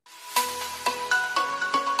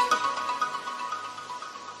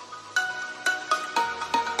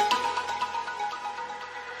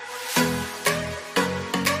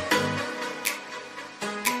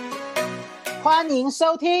欢迎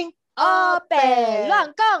收听欧北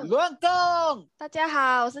乱共。乱共。大家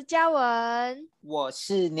好，我是嘉文，我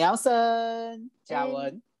是鸟森。嘉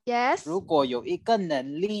文，yes。如果有一个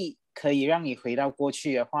能力可以让你回到过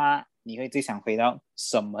去的话，你会最想回到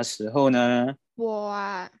什么时候呢？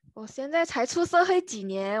我现在才出社会几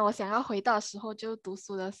年，我想要回到的时候就读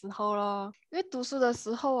书的时候咯。因为读书的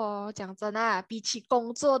时候哦，讲真啊，比起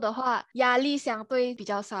工作的话，压力相对比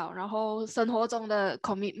较少，然后生活中的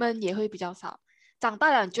commitment 也会比较少。长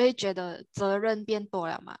大了你就会觉得责任变多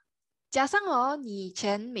了嘛。加上哦，你以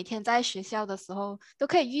前每天在学校的时候都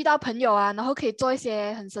可以遇到朋友啊，然后可以做一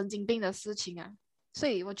些很神经病的事情啊，所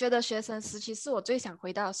以我觉得学生时期是我最想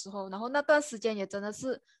回到的时候，然后那段时间也真的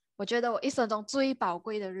是我觉得我一生中最宝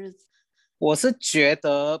贵的日子。我是觉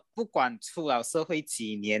得不管出了社会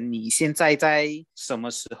几年，你现在在什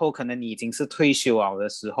么时候，可能你已经是退休了的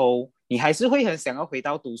时候，你还是会很想要回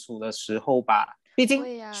到读书的时候吧。毕竟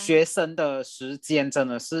学生的时间真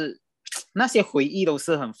的是那些回忆都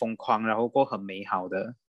是很疯狂，然后过很美好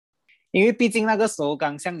的。因为毕竟那个时候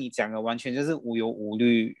刚像你讲的，完全就是无忧无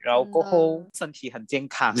虑，然后过后身体很健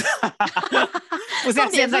康不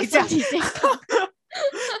像现在这样身体健康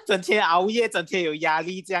整天熬夜，整天有压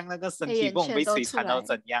力，这样那个身体不懂被摧残到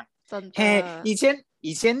怎样。真的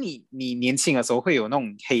以前你年轻的时候会有那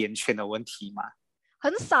种黑眼圈的问题吗？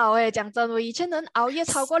很少耶，讲真，我以前能熬夜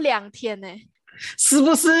超过2天呢。是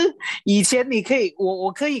不是？以前你可以，我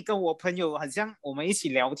可以跟我朋友，很像我们一起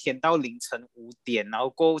聊天到凌晨5点，然后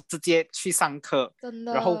过后直接去上课，真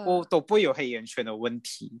的，然后过后都不会有黑眼圈的问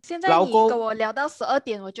题。现在你跟我聊到12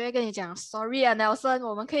点，我就会跟你讲 ，Sorry 啊，Nelson，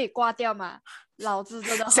我们可以挂掉嘛？老子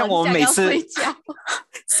真的很想要睡觉。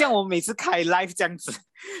像我每次开 live 这样子，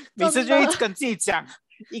每次就会跟自己讲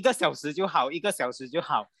1个小时就好，1个小时就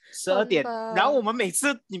好，12点。然后我们每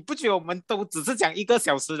次，你不觉得我们都只是讲1个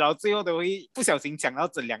小时，然后最后都会不小心讲到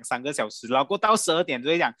整2-3个小时，然后过到12点就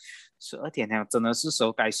会讲12点了，真的是时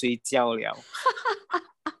候该睡觉了。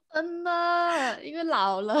真的，因为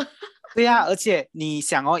老了。对啊，而且你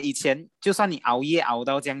想哦，以前就算你熬夜熬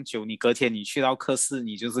到这样久，你隔天你去到课室，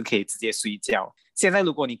你就是可以直接睡觉。现在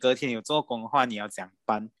如果你隔天有做工的话，你要怎样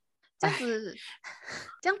办？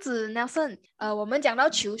这样子，Nelson，我们讲到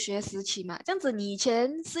求学时期嘛，这样子你以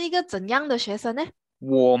前是一个怎样的学生呢？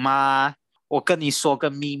我吗？我跟你说个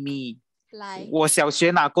秘密，来，我小学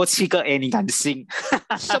拿过7个 A， 你敢信？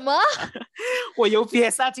什么？我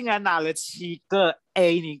UPSR 竟然拿了7个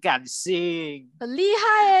A， 你敢信？很厉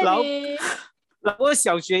害耶你！然后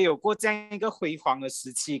小学有过这样一个辉煌的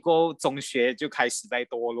时期，过后中学就开始在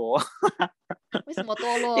堕落。为什么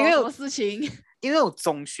堕落？因为什么事情？因为我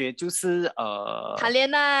中学就是谈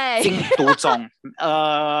恋爱，进独中，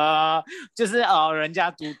就是人家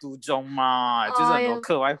读中嘛，就是很多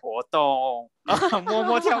课外活动，默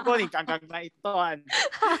默跳过你刚刚那一段。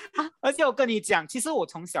而且我跟你讲，其实我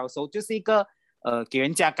从小时候就是一个给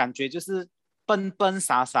人家感觉就是笨笨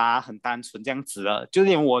傻傻、很单纯这样子的，就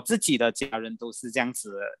连我自己的家人都是这样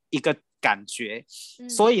子的一个感觉。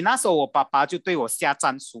所以那时候我爸爸就对我下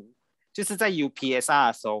战书，就是在 UPSR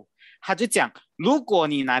的时候，他就讲，如果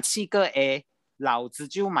你拿7个 A， 老子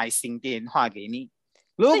就买新电话给你；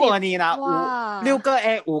如果你拿6个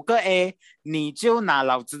A、5个 A， 你就拿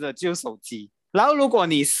老子的旧手机。然后如果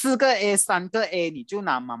你4个 A、3个 A， 你就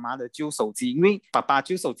拿妈妈的旧手机，因为爸爸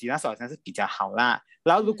旧手机那时候好像是比较好啦。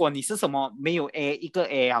然后如果你是什么没有 A， 1个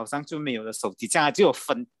A 好像就没有的手机，这样就有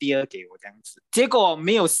分第2给我这样子。结果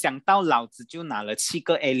没有想到老子就拿了7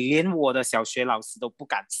个 A， 连我的小学老师都不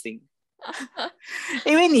敢信。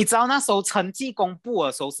因为你知道那时候成绩公布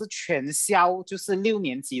的时候是全校就是6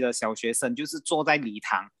年级的小学生就是坐在礼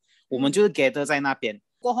堂，我们就是 gather 在那边。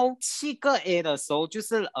过后7个 A 的时候就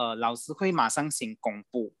是老师会马上先公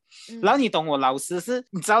布。然后你懂我老师是，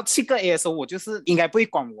你知道7个 A 的时候，我就是应该不会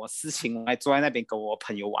管我事情，我还坐在那边跟我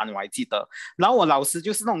朋友玩，我还记得。然后我老师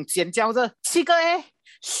就是那种尖叫着7个 A，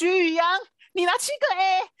 徐宇阳你拿7个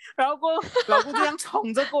A， 然后老姑就这样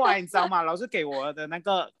冲着过来，你知道吗？老师给我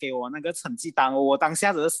那个成绩单，我当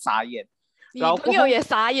下只是傻眼。你朋友也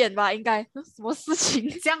傻眼吧？应该什么事情？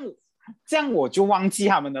这样我就忘记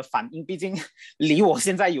他们的反应，毕竟离我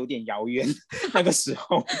现在有点遥远。那个时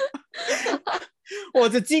候，我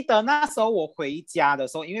只记得那时候我回家的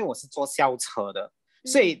时候，因为我是坐校车的，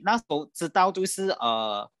所以那时候知道就是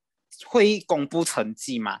会公布成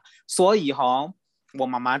绩嘛，所以我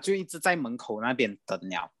妈妈就一直在门口那边等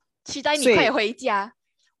了，期待你快点回家。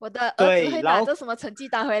我的儿子会拿着什么成绩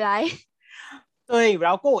单回来？对，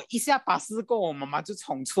然后过我一下巴士过，我妈妈就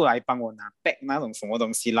冲出来帮我拿 bag 那种什么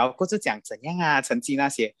东西，然后过就讲怎样啊，成绩那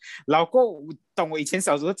些，然后过懂我以前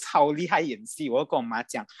小时候超厉害演戏，我就跟我妈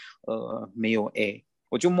讲，没有 A，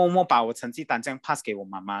我就默默把我成绩单这样 pass 给我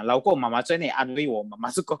妈妈，然后我妈妈在那里安慰我，妈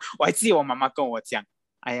妈就跟我还记得我妈妈跟我讲，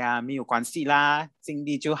哎呀没有关系啦，尽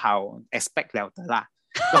力就好 expect 了的啦。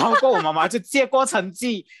然后我妈妈就接过成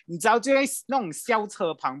绩，你知道就在那种校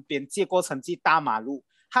车旁边接过成绩大马路，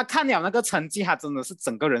她看了那个成绩，她真的是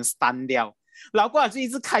整个人stand掉，然后过来就一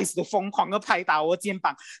直开始疯狂的拍打我肩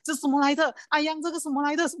膀，这什么来的？哎呀，这个什么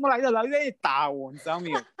来的？什么来的？然后在打我，你知道没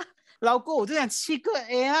有？然后我就想7个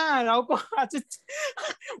A 啊，然后就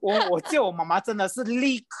我记得我妈妈真的是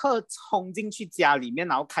立刻冲进去家里面，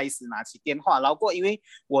然后开始拿起电话，然后因为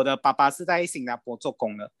我的爸爸是在新加坡做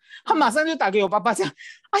工的，他马上就打给我爸爸讲，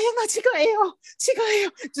哎呀，那7个 A 哦，7个 A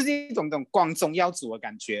哦，就是一种光宗耀祖的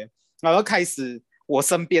感觉，然后开始。我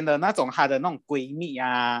身边的那种她的那种闺蜜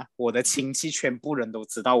啊，我的亲戚全部人都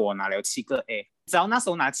知道我拿了7个 A， 只要那时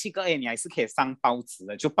候拿7个 A 你还是可以上报纸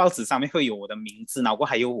的，就报纸上面会有我的名字，然后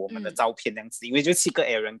还有我们的照片这样子，因为就7个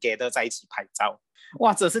A 人 gather 在一起拍照，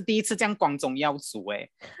哇，这是第一次这样光宗耀祖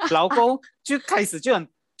然后就开始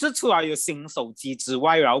就除了有新手机之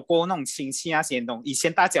外，然后那种亲戚那些东西，以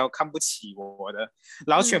前大家都看不起我的，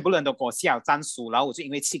然后全部人都给我下了战书，然后我就因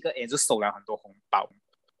为7个 A 就收了很多红包。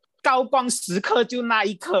高光时刻就那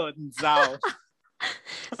一刻，你知道？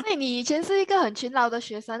所以你以前是一个很勤劳的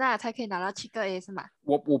学生啊，才可以拿到7个 A 是吗？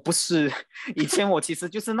我不是，以前我其实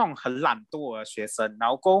就是那种很懒惰的学生，然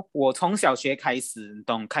后我从小学开始，你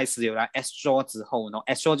懂，开始有了 Astro 之后，那种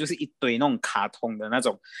Astro 就是一堆那种卡通的那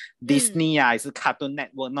种 Disney 啊，还是 Cartoon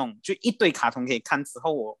Network 那种，就一堆卡通可以看。之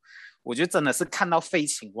后我就真的是看到废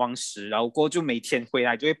寝忘食，然后就每天回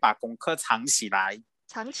来就会把功课藏起来。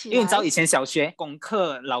因为你知道以前小学功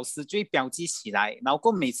课老师就会标记起来，然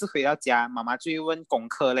后每次回到家妈妈就会问功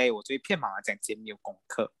课嘞，我就会骗妈妈讲今天没有功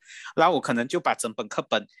课，然后我可能就把整本课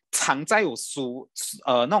本藏在我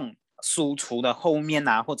那种书橱的后面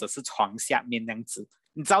啊，或者是床下面那样子，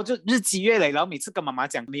你知道就日积月累，然后每次跟妈妈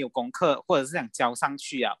讲没有功课或者是想交上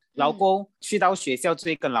去啊，然后去到学校就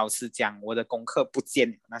会跟老师讲我的功课不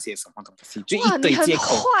见那些什么东西，就一堆借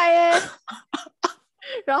口。哇，你很坏耶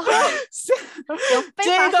然后有被发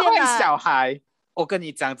现这个坏小孩，我跟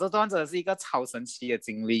你讲，这段真的是一个超神奇的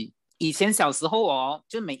经历。以前小时候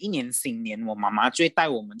就每一年新年，我妈妈就会带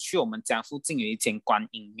我们去我们家附近有一间观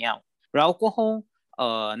音庙，然后过后，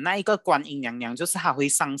那一个观音娘娘就是她会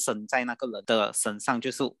上身在那个人的身上，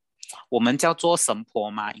就是我们叫做神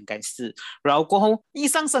婆嘛，应该是。然后过后一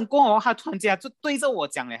上身过后，她突然间就对着我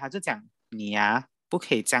讲她就讲你呀，不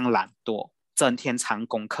可以这样懒惰。整天藏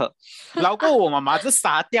功课，然后我妈妈就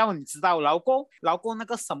傻掉，你知道，然后那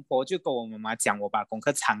个神婆就跟我妈妈讲我把功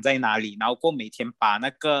课藏在哪里，然后每天把那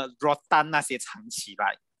个肉蛋那些藏起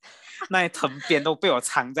来，那些藤鞭都被我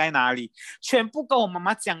藏在哪里，全部跟我妈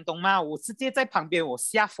妈讲，懂吗？我直接在旁边我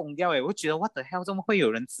吓疯掉我觉得 what the hell 怎么会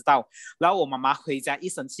有人知道？然后我妈妈回家一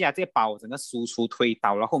生气直接把我整个书橱推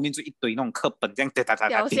倒，然后后面就一堆那种课本这样掉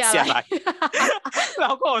下来然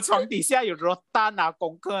后我床底下有肉蛋啊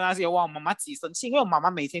功课那些，哇，我妈妈极生气，因为我妈妈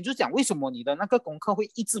每天就讲为什么你的那个功课会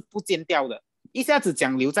一直不见掉的，一下子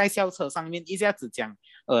讲留在校车上面，一下子讲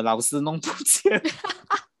老师弄不见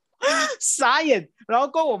傻眼。然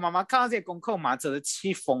后我妈妈看到这些功课，我妈真的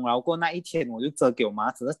气疯，然后那一天我就责给我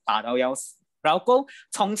妈真的打到要死，然后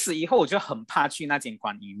从此以后我就很怕去那间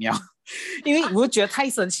观音庙因为我觉得太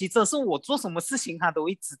神奇，这是我做什么事情她都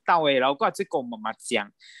会知道然后就跟我妈妈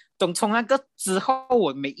讲。等从那个之后，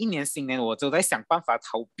我每一年新年我都在想办法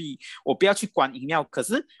逃避，我不要去观音庙。可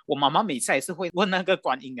是我妈妈每次还是会问那个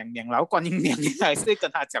观音娘娘，然后观音娘娘还是会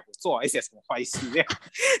跟她讲我做了一些什么坏事这样。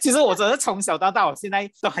其实我真的从小到大，我现在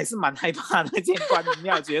都还是蛮害怕那间观音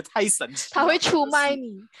庙，觉得太神奇了。她会出卖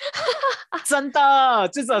你，真的，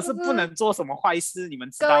就真的是不能做什么坏事，你们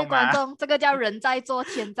知道吗？各位观众，这个叫人在做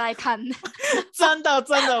天在看。真的，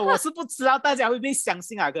我是不知道大家会不会相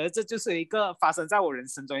信啊？可是这就是一个发生在我人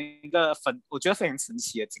生中一个我觉得非常神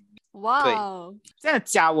奇的经历。哇，对，这样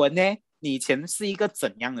嘉文呢？你以前是一个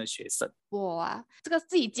怎样的学生？我啊，这个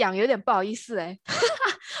自己讲有点不好意思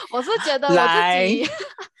我是觉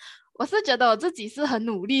得我自己是很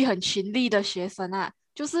努力、很勤力的学生啊。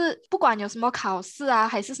就是不管有什么考试啊，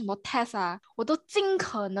还是什么 test 啊，我都尽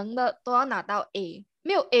可能的都要拿到 A。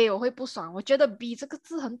没有 A 我会不爽，我觉得 B 这个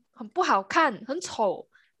字很不好看，很丑。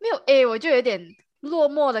没有 A 我就有点落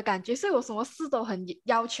寞的感觉，所以我什么事都很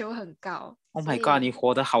要求很高。Oh my god， 你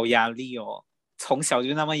活得好压力哦，从小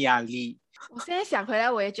就那么压力。我现在想回来，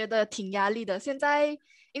我也觉得挺压力的。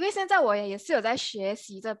因为现在我也是有在学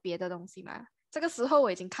习着别的东西嘛，这个时候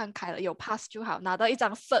我已经看开了，有 pass 就好，拿到一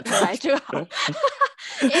张 cert 回来就好。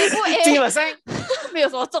A 不 A 基本上没有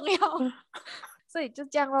什么重要。所以就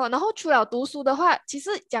这样咯。然后除了读书的话，其实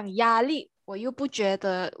讲压力我又不觉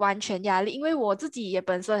得完全压力，因为我自己也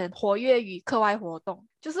本身很活跃于课外活动，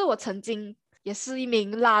就是我曾经也是一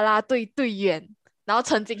名啦啦队队员，然后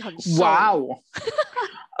曾经很瘦。哇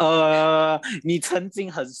哦，你曾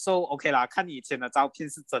经很瘦 ，OK 啦，看你以前的照片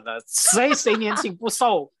是真的，谁年轻不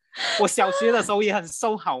瘦？我小学的时候也很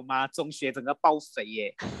瘦，好吗？中学整个爆肥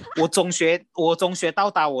耶！我中学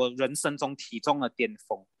到达我人生中体重的巅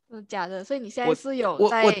峰。假的？所以你现在是有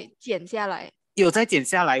在减下来？有在减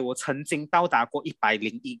下来，我曾经到达过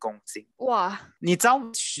101公斤。哇！你知道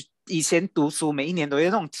以前读书每一年都有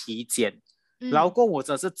那种体检，然后我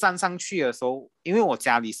只是站上去的时候，因为我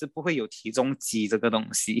家里是不会有体重机这个东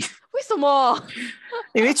西。为什么？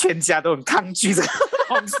因为全家都很抗拒这个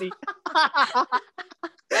东西。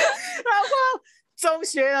然后中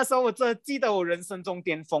学的时候，我真的记得我人生中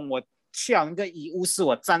巅峰，我去了那个医务室，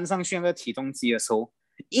我站上去那个体重机的时候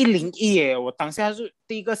，101耶！我当下是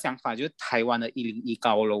第一个想法就是台湾的101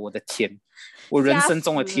高了，我的天！我人生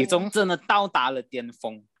中的体重真的到达了巅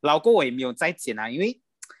峰，然后我也没有再减啊，因为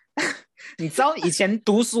你知道以前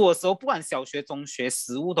读书的时候，不管小学、中学，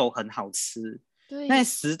食物都很好吃。那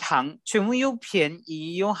食堂全部又便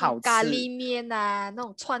宜又好吃，咖喱面啊，那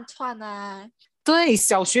种串串啊。对，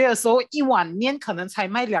小学的时候一碗面可能才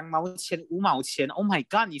卖2毛钱、5毛钱。Oh my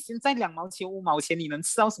god！ 你现在2毛钱、5毛钱，你能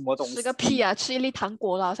吃到什么东西？吃个屁啊！吃一粒糖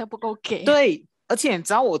果了，好像不够给。对，而且你知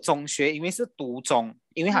道我中学因为是独中，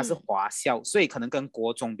因为它是华校，所以可能跟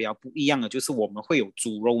国中比较不一样的就是我们会有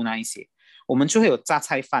猪肉那一些，我们就会有榨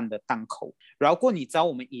菜饭的档口。然后你知道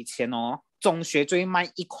我们以前中学就会卖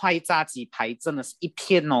1块炸鸡排，真的是一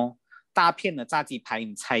片大片的炸鸡排，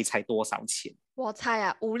你猜多少钱？我猜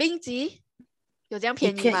啊，5令吉。有这样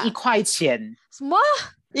便宜吗？一片1块钱。什么？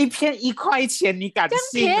一片1块钱，你敢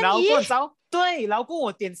信？然后你知道，对，然后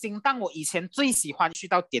我点心档，我以前最喜欢去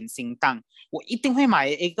到点心档，我一定会买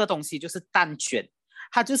一个东西，就是蛋卷，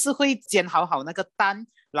它就是会煎好那个蛋，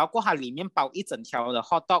然后它里面包一整条的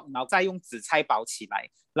hot dog， 然后再用紫菜包起来，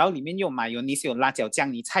然后里面有麻油，有辣椒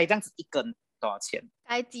酱，你猜这样子一根多少钱？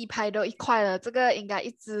鸡排都1块了，这个应该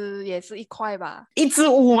一只也是1块吧？一只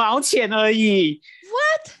5毛钱而已。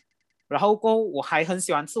What？然后我还很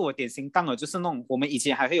喜欢吃我点心档的，就是那种我们以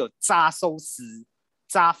前还会有炸寿司、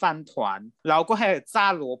炸饭团，然后还有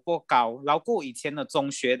炸萝卜糕，然后我以前的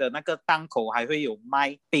中学的那个档口还会有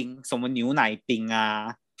卖冰，什么牛奶冰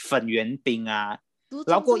啊、粉圆冰啊，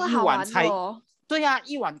然后一碗才，对啊，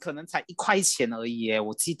一碗可能才1块钱而已耶，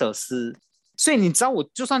我记得是。所以你知道，我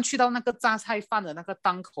就算去到那个榨菜饭的那个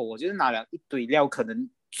档口，我就是拿了一堆料，可能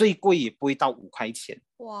最贵也不会到5块钱。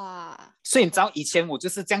哇！所以你知道以前我就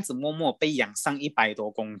是这样子默默被养上100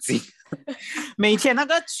多公斤。每天那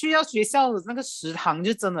个去到学校的那个食堂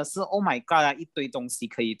就真的是 Oh my god 啊，一堆东西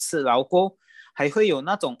可以吃，然后还会有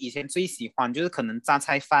那种以前最喜欢就是可能榨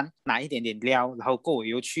菜饭拿一点点料，然后我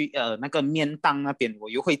又去那个面档那边我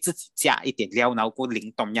又会自己加一点料，然后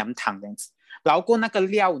淋冬阴汤这样子，然后那个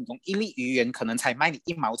料你懂一粒鱼圆可能才卖你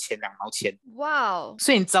1毛钱2毛钱。哇哦！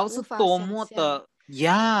所以你知道是多么的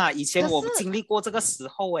呀，以前我经历过这个时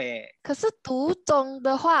候哎。可是读中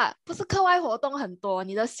的话，不是课外活动很多，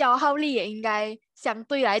你的消耗力也应该相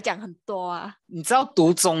对来讲很多啊。你知道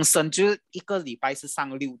读中生就是一个礼拜是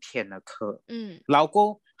上6天的课，然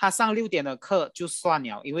后他上6点的课就算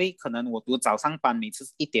了，因为可能我读早上班，每次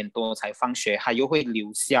1点多才放学，他又会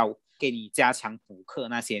留校给你加强补课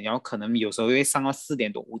那些，然后可能有时候会上到4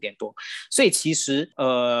点多5点多，所以其实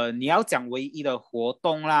你要讲唯一的活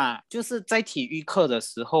动啦，就是在体育课的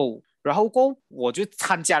时候，然后我就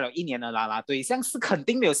参加了1年的啦啦队，像是肯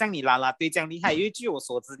定没有像你啦啦队这样厉害，因为据我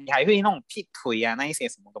所知你还会那种劈腿啊那一些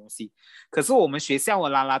什么东西，可是我们学校的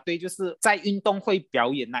啦啦队就是在运动会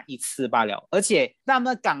表演那一次罢了，而且那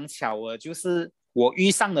么刚巧的就是我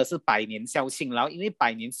遇上的是100年校庆，然后因为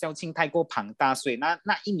100年校庆太过庞大，所以那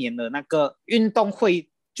一年的那个运动会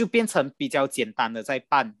就变成比较简单的在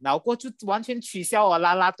办，然后就完全取消了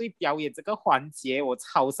啦啦队表演这个环节，我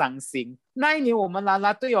超伤心。那一年我们啦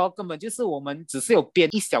啦队根本就是我们只是有编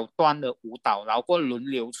一小段的舞蹈，然后轮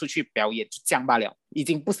流出去表演，就这样罢了，已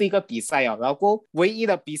经不是一个比赛了。然后唯一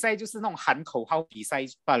的比赛就是那种喊口号比赛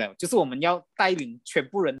罢了，就是我们要带领全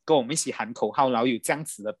部人跟我们一起喊口号，然后有这样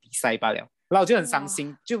子的比赛罢了。然后我就很伤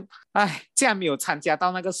心，就竟然没有参加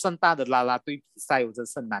到那个盛大的啦啦队比赛，我真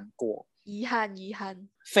是很难过，遗憾，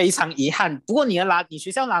非常遗憾。不过你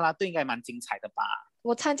学校啦啦队应该蛮精彩的吧？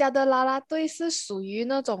我参加的啦啦队是属于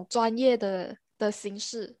那种专业的形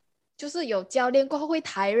式，就是有教练过后会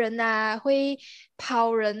抬人啊，会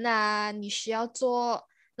抛人啊，你需要做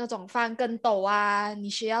那种翻跟斗啊，你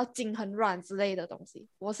需要筋很软之类的东西。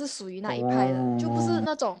我是属于那一派的，就不是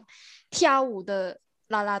那种跳舞的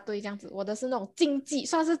啦啦队这样子，我的是那种竞技，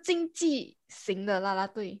算是竞技型的啦啦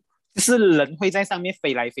队。就是人会在上面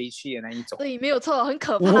飞来飞去的那一种。对，没有错，很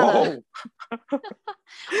可怕的。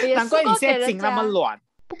难怪你现在筋那么软。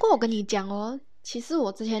不过我跟你讲哦，其实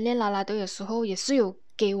我之前练啦啦队的时候，也是有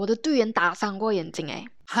给我的队员打伤过眼睛哎。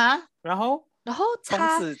哈，然后从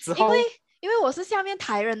此之后，因为我是下面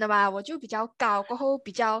抬人的嘛，我就比较高，过后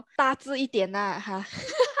比较大只一点呐哈。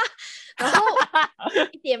然后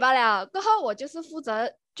一点罢了，过后我就是负责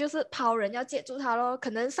就是抛人要接住他咯，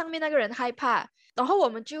可能上面那个人害怕，然后我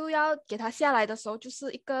们就要给他下来的时候，就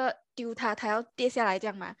是一个丢他要跌下来这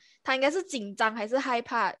样嘛。他应该是紧张还是害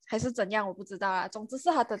怕还是怎样，我不知道啦。总之是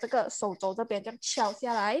他的这个手肘这边这样敲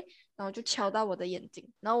下来，然后就敲到我的眼睛，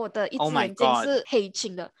然后我的一只眼睛是黑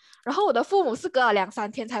青的。然后我的父母是隔了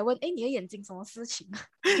2-3天才问，哎，你的眼睛什么事情？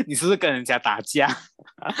你是不是跟人家打架？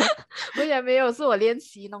我也没有，是我练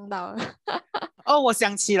习弄到的。哦，我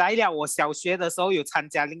想起来了，我小学的时候有参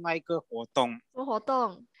加另外一个活动。什么活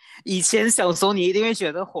动？以前小时候你一定会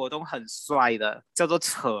觉得活动很帅的，叫做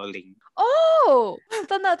扯铃。哦，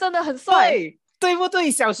真的很帅。对不对？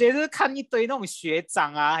小学就是看一堆那种学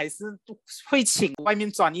长啊，还是会请外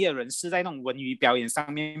面专业的人士在那种文娱表演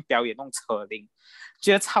上面表演那种扯铃，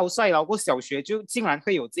觉得超帅。然后小学就竟然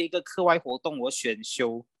会有这个课外活动，我选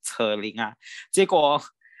修扯铃啊，结果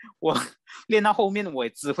我练到后面我也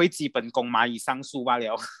只会基本功蚂蚁上树罢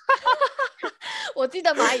了。我记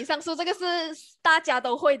得蚂蚁上树这个是大家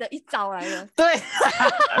都会的一招来的。对，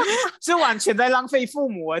就完全在浪费父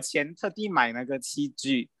母的钱，特地买那个器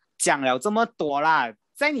具。讲了这么多啦，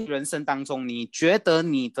在你人生当中，你觉得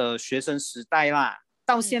你的学生时代啦，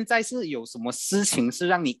到现在是有什么事情是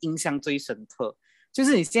让你印象最深刻？就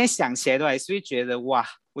是你现在想起来都还是会觉得哇，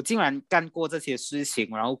我竟然干过这些事情，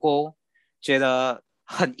然后觉得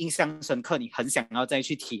很印象深刻，你很想要再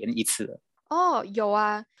去体验一次的。哦，有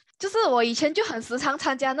啊，就是我以前就很时常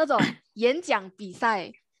参加那种演讲比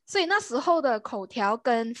赛，所以那时候的口条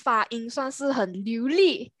跟发音算是很流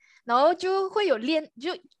利。然后就会有练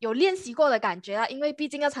习过的感觉啦，因为毕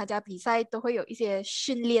竟要参加比赛都会有一些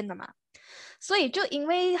训练的嘛，所以就因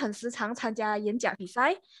为很时常参加演讲比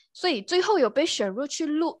赛，所以最后有被选入去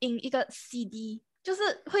录音一个 CD， 就是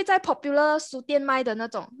会在 Popular 书店卖的那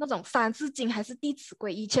种三字经还是弟子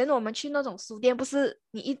规。以前我们去那种书店，不是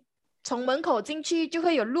你一从门口进去就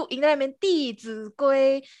会有录音在那边，弟子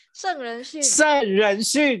规、圣人训、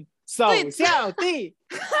首孝悌。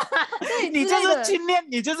你就是去念，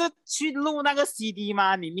你就是去录那个 CD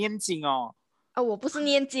吗？你念经哦？我不是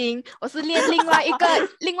念经，我是练另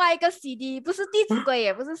外一个 CD， 不是弟子规，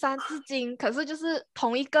也不是三字经，可是就是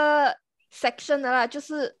同一个 section 的啦，就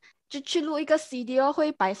去录一个 CD 哦，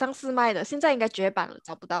会摆上市卖的，现在应该绝版了，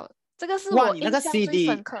找不到了。这个是我印象最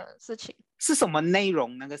深刻的事情。是什么内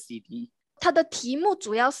容？那个 CD 它的题目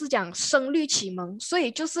主要是讲声律启蒙，所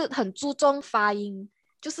以就是很注重发音。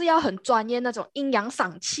就是要很专业那种阴阳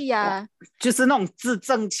嗓气啊，就是那种字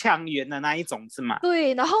正腔圆的那一种是吗？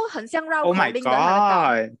对，然后很像绕口令的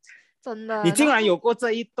那个。God， 真的。你竟然有过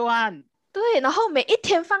这一段？对，然后每一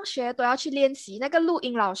天放学都要去练习，那个录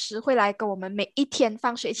音老师会来跟我们每一天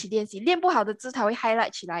放学一起练习，练不好的字他会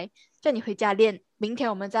highlight 起来，叫你回家练，明天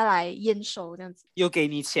我们再来验收这样子。有给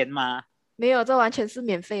你钱吗？没有，这完全是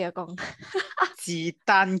免费的工。鸡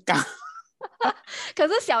蛋糕。可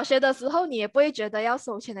是小学的时候你也不会觉得要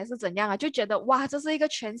收钱还是怎样啊，就觉得哇，这是一个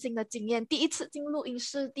全新的经验，第一次进录音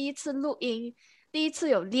室，第一次录音，第一次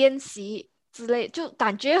有练习之类，就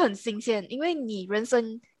感觉很新鲜，因为你人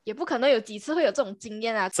生也不可能有几次会有这种经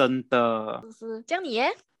验啊。真的。是这样。你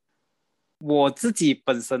耶？我自己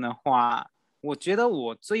本身的话，我觉得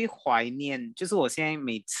我最怀念就是我现在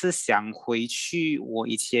每次想回去我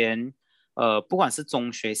以前不管是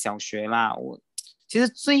中学小学啦，我其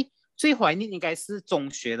实最怀念应该是中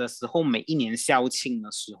学的时候，每一年校庆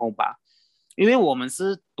的时候吧，因为我们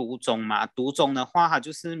是独中嘛，独中的话它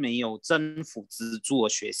就是没有政府资助的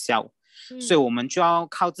学校，所以我们就要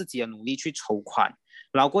靠自己的努力去筹款，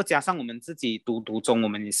然后加上我们自己独中，我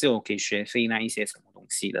们也是有给学费那一些什么东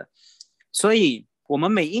西的，所以我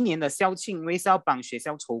们每一年的校庆因为是要帮学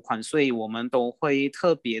校筹款，所以我们都会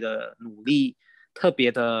特别的努力，特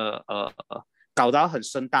别的搞到很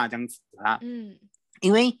盛大这样子啊。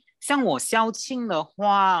因为像我校庆的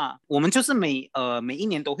话，我们就是每一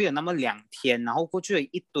年都会有那么2天，然后过去有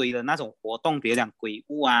一堆的那种活动，比如讲鬼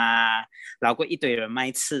屋啊，然后一堆人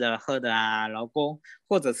卖吃的喝的啊，然后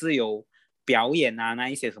或者是有表演啊那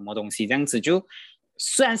一些什么东西，这样子就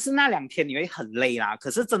虽然是那2天你会很累啦，可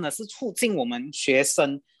是真的是促进我们学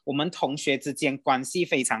生我们同学之间关系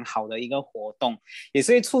非常好的一个活动，也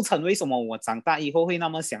是会促成为什么我长大以后会那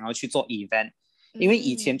么想要去做 event。因为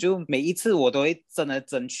以前就每一次我都会真的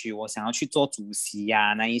争取我想要去做主席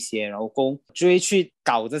呀、那一些，然后就会去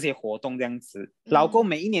搞这些活动这样子。然后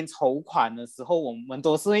每一年筹款的时候，我们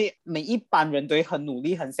都是会每一班人都会很努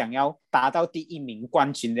力，很想要达到第1名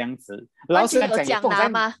冠军这样子。然后虽然讲有奖拿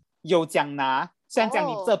吗？有奖拿，虽然讲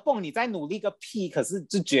你这蹦你再努力个屁，可是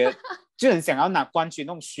就觉得就很想要拿冠军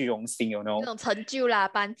那种虚荣心，有那种成就啦，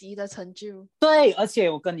班级的成就。对，而且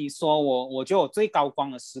我跟你说，我觉得我最高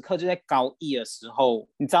光的时刻就在高一的时候，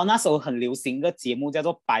你知道那时候很流行一个节目叫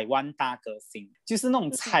做《百万大歌星》，就是那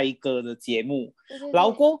种猜歌的节目。然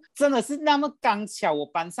后真的是那么刚巧，我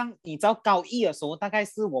班上你知道高一的时候，大概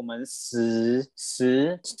是我们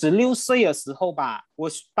16岁的时候吧，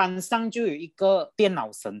我班上就有一个电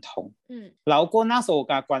脑神童。然后那时候我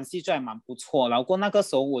跟他关系就还蛮不错，然后那个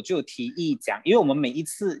时候我就有提议讲，因为我们每一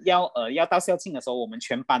次要到校庆的时候，我们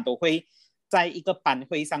全班都会在一个班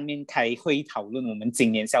会上面开会讨论我们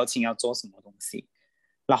今年校庆要做什么东西。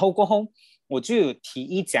然后过后我就有提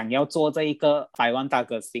议讲要做这一个百万大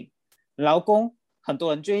歌星，然后很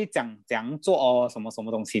多人就会讲怎样做什么什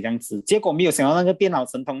么东西这样子，结果没有想到那个电脑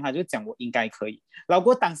神童他就讲我应该可以。然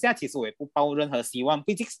后当下其实我也不抱任何希望，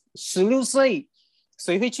毕竟16岁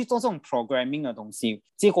谁会去做这种 programming 的东西？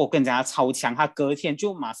结果跟人家超强，他隔天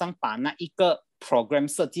就马上把那一个 program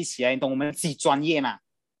设计起来。你懂我们自己专业嘛？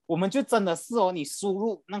我们就真的是你输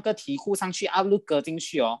入那个题库上去 upload 歌进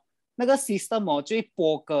去那个 system 就会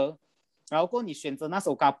播歌，然后你选择那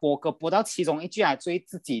首歌播歌，播到其中一句就会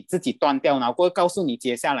自己断掉，然后告诉你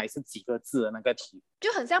接下来是几个字的那个题，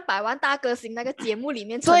就很像百万大歌星那个节目里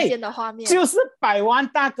面呈现的画面，就是百万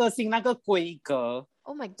大歌星那个规格。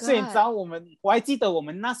Oh my god！ 所以你知道我还记得我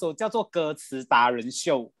们那时候叫做歌词达人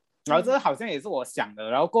秀，然后这个好像也是我想的。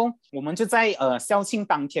然后我们就在校庆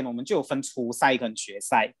当天，我们就有分初赛跟决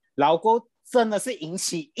赛，然后真的是引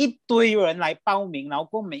起一堆人来报名，然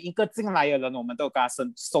后每一个进来的人我们都给他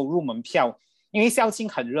收入门票，因为校庆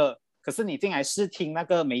很热，可是你进来试听那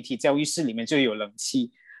个媒体教育室里面就有冷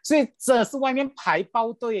气，所以真的是外面排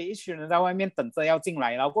爆队，一群人在外面等着要进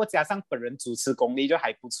来，然后加上本人主持功力就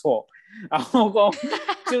还不错，然后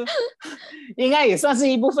就应该也算是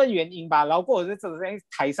一部分原因吧。然后我就真的在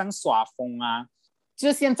台上耍疯啊，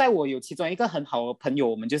就是现在我有其中一个很好的朋友，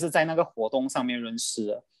我们就是在那个活动上面认识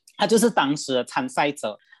的，他就是当时的参赛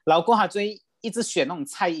者，然后他就一直选那种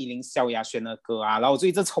蔡依林、萧亚轩的歌啊，然后我就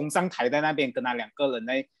一直冲上台在那边跟他2个人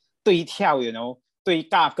在对跳，然后对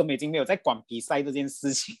尬，根本已经没有在管比赛这件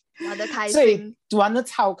事情，玩得开心，所以玩得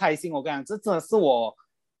超开心。我跟你讲，这真的是我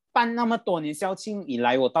办那么多年校庆以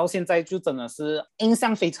来，我到现在就真的是印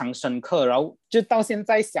象非常深刻，然后就到现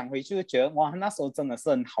在想回去就觉得哇，那时候真的是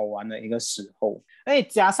很好玩的一个时候。而且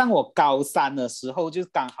加上我高3的时候就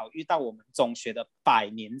刚好遇到我们中学的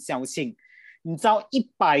100年校庆，你知道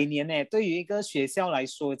100年对于一个学校来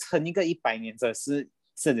说撑一个100年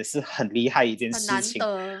真的是很厉害一件事情，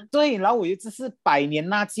很难得。对，然后我又只是100年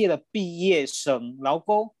那届的毕业生，然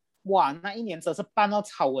后哇，那一年真是办到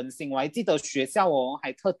超温馨。我还记得学校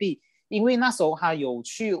还特地，因为那时候他有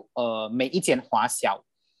去每一间华小，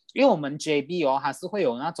因为我们 JB 他是会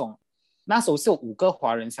有那种，那时候是有5个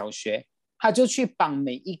华人小学，他就去帮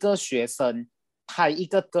每一个学生拍一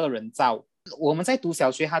个个人照。我们在读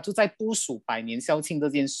小学，他就在部署100年校庆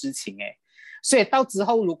这件事情所以到之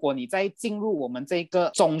后如果你再进入我们这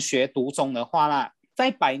个中学读中的话啦，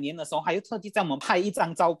在100年的时候他又特地在我们拍一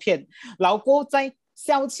张照片，然后在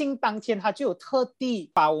校庆当天他就有特地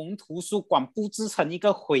把我们图书馆布置成一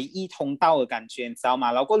个回忆通道的感觉，你知道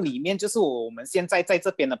吗？然后里面就是我们现在在这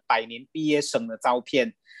边的100年毕业生的照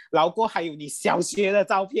片，然后还有你小学的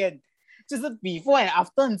照片，就是 before and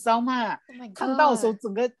after， 你知道吗？ 看到的时候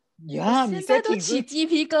整个呀，你现在都起鸡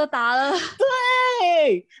皮疙瘩了。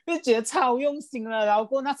对，就觉得超用心了。然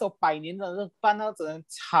后那时候100年的办到真的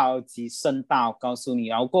超级盛大，我告诉你。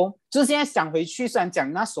然后就是现在想回去，虽然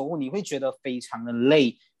讲那时候你会觉得非常的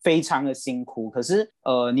累，非常的辛苦，可是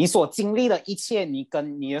你所经历的一切，你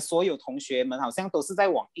跟你的所有同学们好像都是在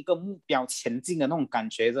往一个目标前进的那种感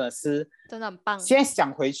觉，真的很棒。现在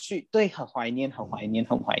想回去，对，很怀念，很怀念，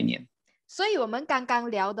很怀念。所以我们刚刚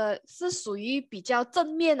聊的是属于比较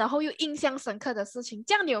正面，然后又印象深刻的事情。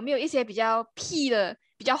这样你有没有一些比较屁的、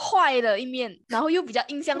比较坏的一面，然后又比较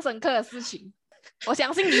印象深刻的事情？我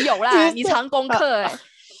相信你有啦，你常功课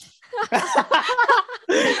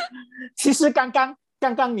其实刚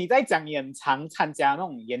刚你在讲演常参加那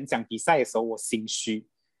种演讲比赛的时候，我心虚。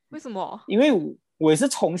为什么？因为我也是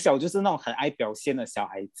从小就是那种很爱表现的小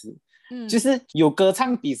孩子，就是有歌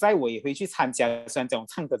唱比赛我也会去参加，虽然讲我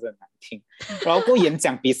唱歌真的很难听，然后过演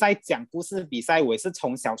讲比赛讲故事比赛我也是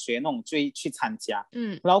从小学那种就去参加，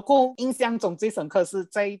然后过印象中最深刻是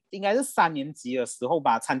在应该是3年级的时候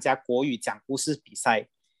吧，参加国语讲故事比赛。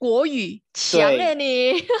国语强耶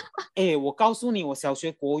你我告诉你我小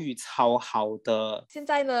学国语超好的，现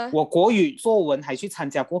在呢我国语作文还去参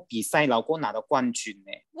加过比赛，然后拿到冠军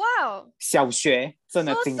耶。哇哦，小学真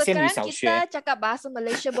的仅限于小学。 So sekarang kita cakap bahasa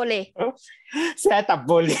Malaysia boleh? Saya tak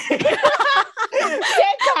boleh 先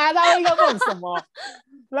查到一个问什么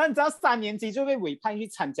然后你知道3年级就被委派去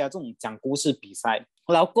参加这种讲故事比赛，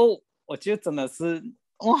然后我就真的是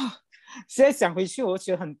哇，现在想回去我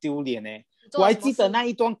觉得很丢脸耶。我还记得那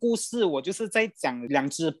一段故事，我就是在讲2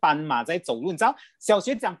只斑马在走路，你知道小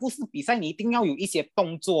学讲故事比赛你一定要有一些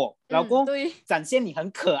动作，然后展现你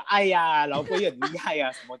很可爱呀，然后也很厉害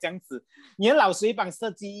呀什么这样子，你的老师会帮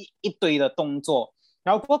设计一堆的动作，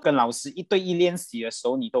然后跟老师1对1练习的时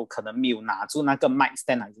候你都可能没有拿住那个 mic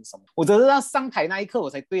stand 还是什么，我只是到上台那一刻我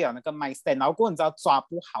才对了那个 mic stand， 然后你知道抓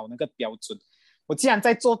不好那个标准，我竟然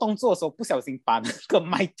在做动作的时候不小心把那个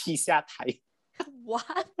麦踢下台。What？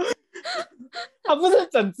 他不是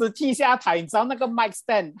整只踢下台，你知道那个 mic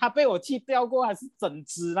stand 他被我踢掉过，还是整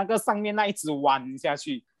只那个上面那一只弯下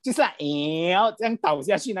去，就是这样倒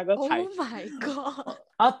下去那个台。 Oh my god！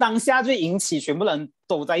 然后当下就引起全部人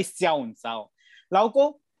都在笑，你知道，然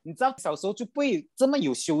后你知道小时候就不会这么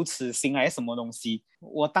有羞耻心还是什么东西，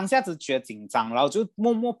我当下只觉得紧张，然后就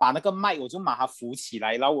默默把那个麦我就把它扶起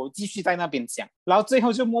来，然后我继续在那边讲，然后最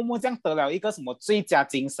后就默默这样得了一个什么最佳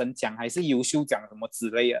精神奖还是优秀奖什么之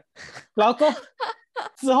类的，然后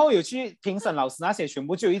之后有去评审老师那些全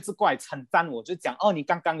部就一直过来称赞我，就讲你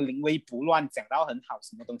刚刚临危不乱讲到很好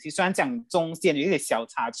什么东西，虽然讲中间有一点小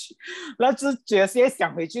插曲，然后就觉得现在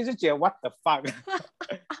想回去就觉得 what the fuck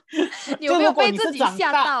你有没有被自己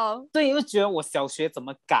吓到？对，就觉得我小学怎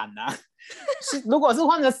么敢啊如果是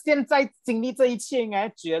换了现在经历这一切，应该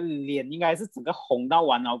觉得脸应该是整个红到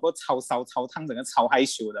完，然后超烧超烫，整个超害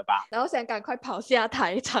羞的吧，然后想赶快跑下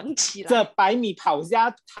台藏起来，这100米跑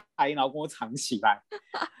下台然后藏起来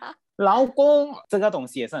然后这个东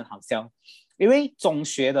西也是很好笑，因为中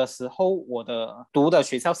学的时候我读的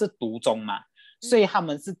学校是独中嘛，所以他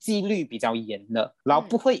们是纪律比较严的，然后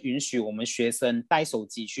不会允许我们学生带手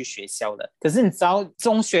机去学校的，可是你知道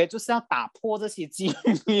中学就是要打破这些纪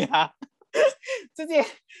律啊这些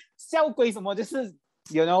校规什么就是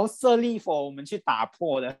有设立 for 我们去打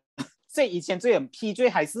破的，所以以前最很屁最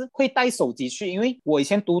还是会带手机去，因为我以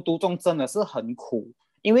前读独中真的是很苦，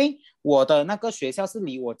因为我的那个学校是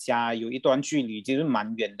离我家有一段距离，就是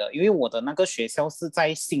蛮远的，因为我的那个学校是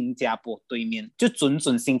在新加坡对面，就准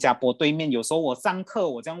新加坡对面，有时候我上课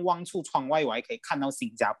我这样望出窗外我还可以看到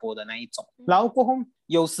新加坡的那一种，然后过后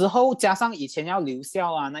有时候加上以前要留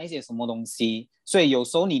校啊那一些什么东西，所以有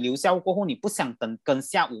时候你留校过后你不想跟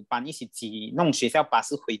下午班一起挤那种学校巴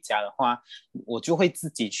士回家的话，我就会自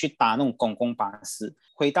己去搭那种公共巴士，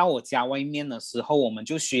回到我家外面的时候我们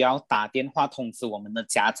就需要打电话通知我们的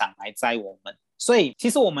家长来载我们，所以其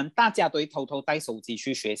实我们大家都会偷偷带手机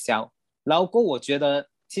去学校，然后我觉得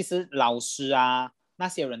其实老师啊那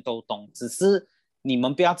些人都懂，只是你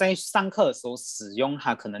们不要在上课的时候使用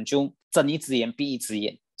它，可能就睁一只眼闭一只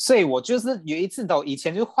眼，所以我就是有一次以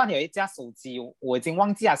前就换了一架手机，我已经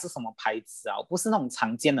忘记它是什么牌子啊，不是那种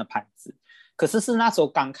常见的牌子，可是那时候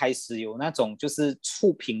刚开始有那种就是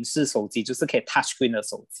触屏式手机，就是可以 touch screen 的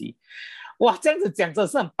手机，哇，这样子讲真的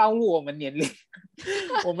是很暴露我们年龄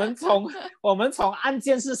我们从按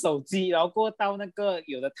键式手机然后过到那个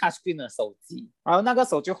有的 touch screen 的手机，然后那个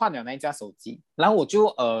时候就换了那一架手机，然后我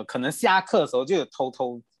就可能下课的时候就有偷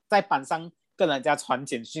偷在班上跟人家传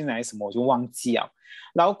简讯还是什么我就忘记了，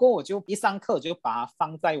然后我就一上课就把它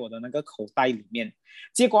放在我的那个口袋里面，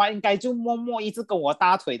结果应该就默默一直跟我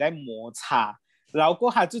大腿在摩擦，然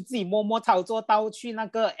后他就自己默默操作到去那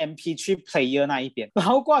个 MP3 player 那一边，然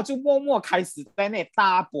后就默默开始在那里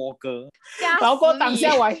大播歌，然后当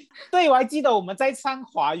下我还记得我们在唱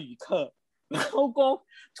华语课，然后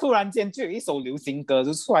突然间就有一首流行歌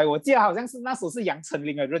就出来，我记得好像是那首是杨丞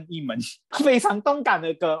琳的任意门，非常动感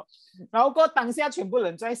的歌，然后当下全部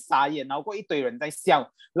人在傻眼，然后一堆人在笑，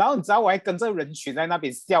然后你知道我还跟着人群在那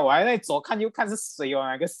边笑，我还在左看右看是谁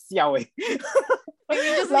那个笑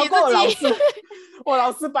然后我老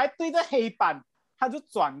师白对着黑板，他就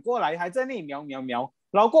转过来还在那里瞄瞄瞄，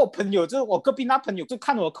然后我朋友就是我隔壁那朋友就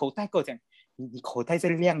看我口袋跟我讲你口袋在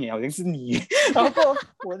亮耶，好像是你然后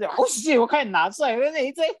我就我快点拿出来，那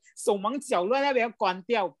一在手忙脚乱那边要关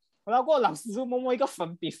掉，然后老师就默默一个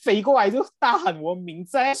粉笔飞过来就大喊我名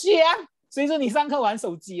字所以说你上课玩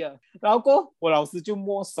手机了，然后我老师就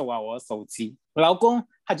没收我的手机，我老公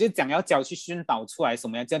他就讲要叫去训导出来，什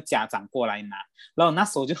么要叫家长过来拿，然后那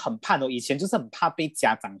时候就很怕的，以前就是很怕被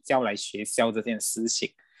家长叫来学校这件事情。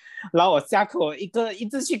然后我下课我一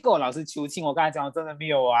直去跟我老师求情，我跟他讲我真的没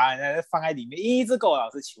有啊，放在里面，一直跟我老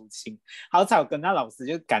师求情。好彩我跟那老师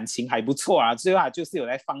就感情还不错啊，最后他就是有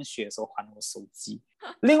在放学的时候还我手机。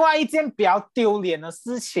另外一件比较丢脸的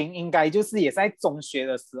事情，应该就是也在中学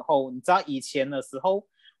的时候，你知道以前的时候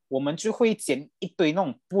我们就会剪一堆那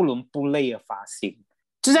种不伦不类的发型，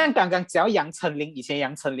就像刚刚讲到杨丞琳，以前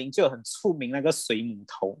杨丞琳就有很出名那个水母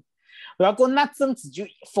头，然后那阵子就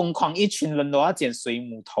疯狂一群人都要剪水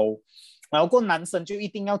母头，然后男生就一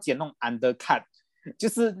定要剪那种 undercut， 就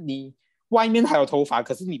是你外面还有头发，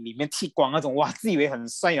可是你里面剃光那种，哇，自以为很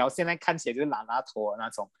帅，然后现在看起来就是拉拉头的那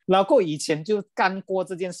种。然后以前就干过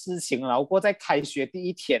这件事情，然后在开学第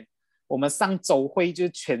一天，我们上周会，就是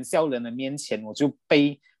全校人的面前，我就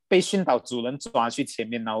被训导主任抓去前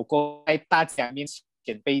面，然后在大家面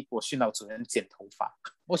前被我训导主任剪头发。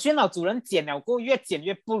我训导主任剪了过后越剪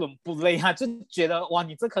越不伦不类，他就觉得哇，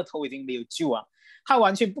你这颗头已经没有救啊，他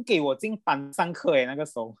完全不给我进班上课那个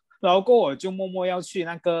时候。然后我就默默要去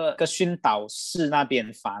那个训导室那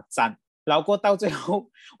边罚站，然后到最后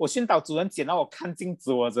我训导主任剪到我看镜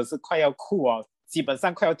子，我真是快要哭哦，基本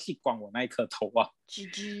上快要剃光我那一颗头啊。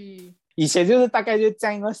GG。以前就是大概就这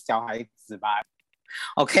样一个小孩子吧。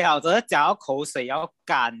OK 啊，我真的讲到口水要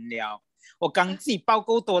干了，我刚自己爆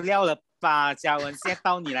够多料了吧？嘉文，现在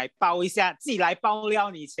到你来爆一下，自己来爆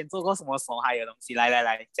料，你以前做过什么手嗨的东西？来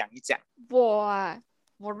讲一讲。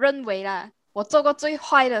我认为啦，我做过最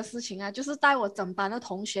坏的事情啊，就是带我整班的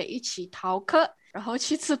同学一起逃课，然后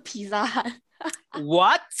去吃披萨汉。我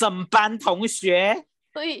整班同学？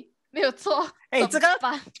对，没有错。哎，这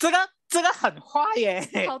个很坏耶，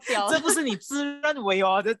超屌的。这不是你自认为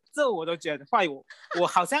哦，这我都觉得坏。我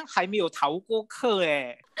好像还没有逃过课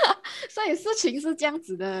哎。所以事情是这样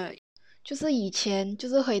子的，就是以前就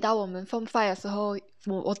是回到我们 Form 5的时候，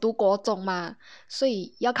我读国中嘛，所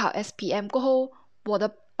以要考 SPM 过后，我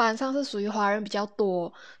的班上是属于华人比较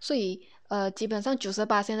多，所以基本上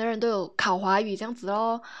98%的人都有考华语这样子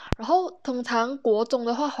咯。然后通常国中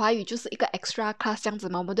的话，华语就是一个 extra class 这样子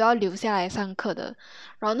嘛，我们都要留下来上课的。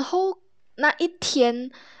然后那一天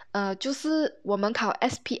就是我们考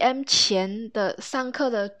SPM 前的上课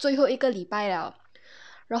的最后一个礼拜了，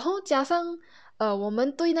然后加上我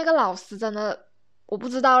们对那个老师真的我不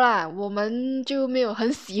知道啦，我们就没有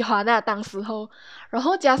很喜欢啊当时候，然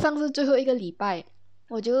后加上是最后一个礼拜，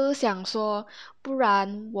我就想说不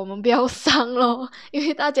然我们不要上咯，因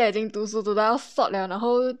为大家已经读书读到要缩了，然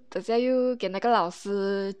后等下又给那个老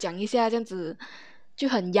师讲一下这样子就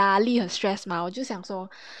很压力很 stress 嘛，我就想说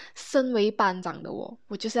身为班长的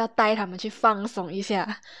我就是要带他们去放松一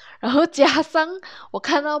下，然后加上我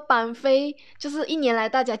看到班费就是一年来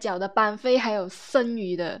大家缴的班费还有剩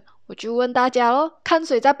余的，我就问大家咯，看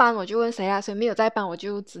谁在班我就问谁啊，谁没有在班我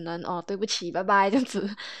就只能对不起拜拜这样子。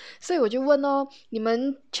所以我就问你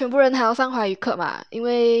们全部人还要上华语课嘛？因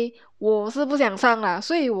为我是不想上啦，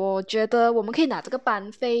所以我觉得我们可以拿这个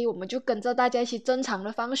班费，我们就跟着大家一起正常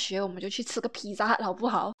的放学，我们就去吃个披萨好不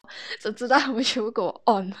好？谁知道他们全部给我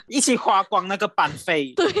on 一起花光那个班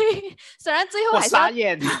费。对，虽然最后还是我傻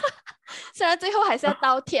眼。虽然最后还是要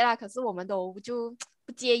倒贴啦，可是我们都就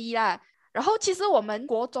不介意啦。然后其实我们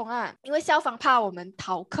国中啊，因为校方怕我们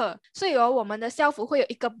逃课，所以我们的校服会有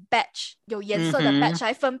一个 badge， 有颜色的 badge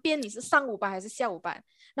来分辨你是上午班还是下午班。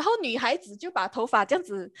然后女孩子就把头发这样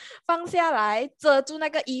子放下来遮住那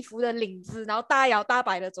个衣服的领子，然后大摇大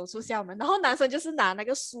摆的走出校门，然后男生就是拿那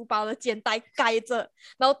个书包的肩带盖着，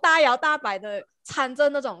然后大摇大摆的搀着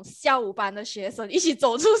那种下午班的学生一起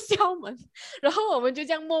走出校门，然后我们就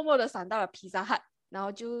这样默默的闪到了披萨汉，然后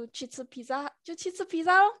就去吃披萨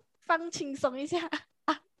咯，放轻松一下。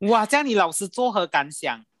哇，这样你老师作何感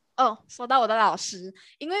想？说到我的老师，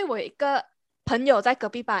因为我有一个朋友在隔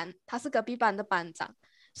壁班，他是隔壁班的班长，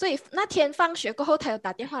所以那天放学过后他有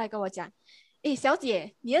打电话来跟我讲，诶，小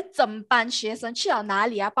姐，你的整班学生去了哪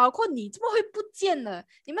里啊？包括你怎么会不见了？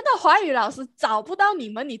你们的华语老师找不到你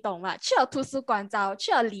们，你懂吗？去了图书馆找，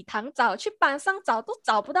去了礼堂找，去班上找，都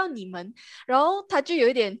找不到你们。然后他就有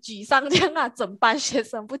一点沮丧这样啊，整班学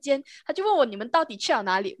生不见，他就问我你们到底去了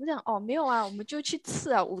哪里？我讲没有啊，我们就去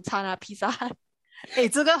吃了午餐啊，披萨汉。哎，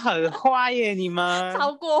这个很坏耶，你们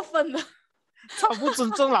超过分了，超不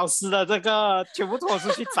尊重老师的，这个全部拖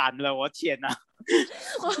出去斩了，我天哪！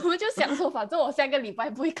我们就想说，反正我下个礼拜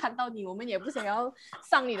不会看到你，我们也不想要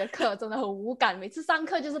上你的课，真的很无感。每次上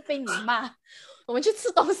课就是被你骂，我们去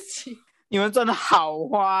吃东西。你们真的好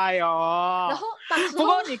坏哦。然后不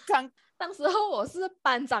过你当时候我是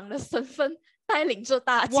班长的身份带领着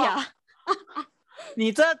大家。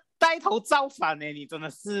你这带头造反你真的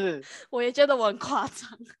是。我也觉得我很夸张。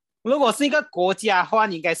如果是一个国家的话，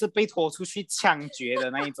你应该是被拖出去枪决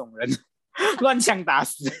的那一种人，乱枪打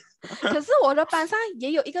死。可是我的班上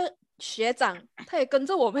也有一个学长，他也跟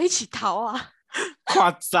着我们一起逃啊。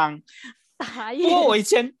夸张。打野。不过我以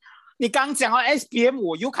前你刚讲到 SPM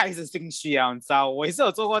我又开始心虚啊，你知道我也是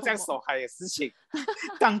有做过这样手嗨的事情。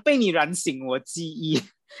刚被你燃醒我记忆。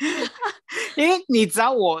因为你知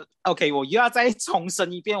道我 OK 我又要再重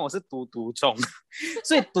申一遍，我是读中。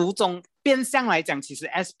所以读中变相来讲其实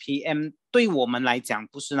SPM 对我们来讲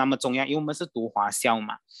不是那么重要，因为我们是读华校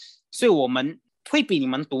嘛，所以我们会比你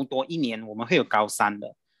们读多一年，我们会有高三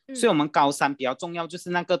的。所以我们高三比较重要就是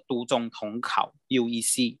那个读中统考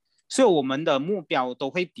UEC， 所以我们的目标都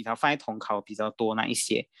会比较放在统考比较多那一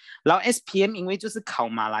些。然后 SPM 因为就是考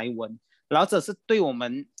马来文，然后这是对我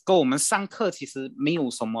们跟我们上课其实没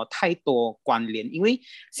有什么太多关联，因为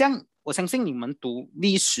像我相信你们读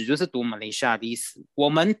历史就是读马来西亚历史，我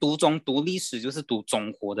们读中读历史就是读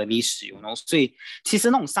中国的历史，所以其实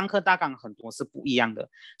那种上课大纲很多是不一样的。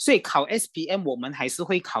所以考 SPM 我们还是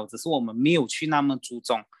会考，只是我们没有去那么注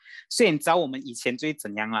重。所以你知道我们以前就会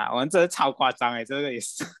怎样啦？我们真的超夸张这个也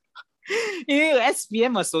是。因为有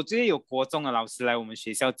SPM 的时候就会有国中的老师来我们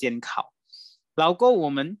学校监考，然后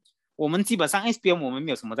我们基本上 SPM 我们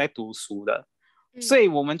没有什么在读书的，所以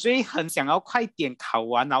我们就会很想要快点考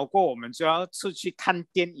完，然后我们就要出去看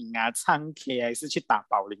电影啊、唱 K 还是去打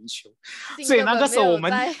保龄球。所以那个时候我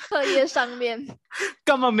们在课业上面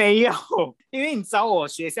根本没有，因为你知道我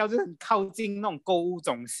学校就很靠近那种购物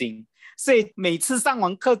中心，所以每次上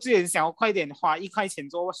完课就很想要快点花1块钱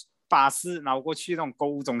坐巴士然后过去那种购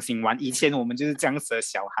物中心玩。以前我们就是这样子的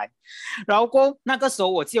小孩。然后那个时候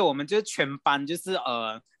我记得我们就是全班就是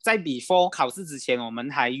在 before 考试之前我们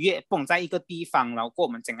还约蹦在一个地方，然后我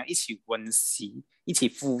们整个一起温习一起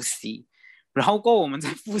复习。然后我们在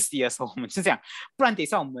复习的时候我们就讲不然等一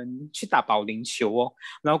下我们去打保龄球哦。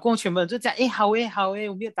然后全部人就讲好我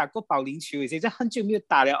没有打过保龄球，现在很久没有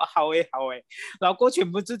打了，好然后全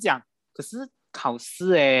部就讲可是考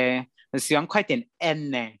试很希望快点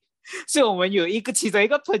end 所以我们有其中一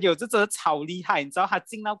个朋友就真的超厉害，你知道他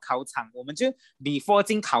进到考场，我们就 before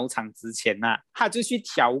进考场之前他就去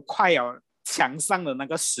调快墙上的那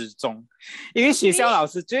个时钟，因为学校老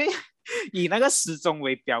师就以那个时钟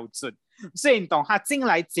为标准。所以你懂他进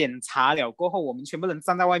来检查了过后，我们全部人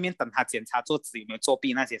站在外面等他检查桌子有没有作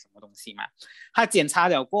弊那些什么东西嘛。他检查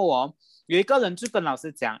了过后有一个人就跟老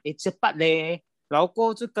师讲这不嘞，然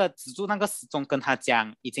后就指住那个时钟跟他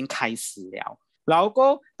讲已经开始了。然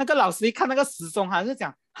后那个老师一看那个时钟，他就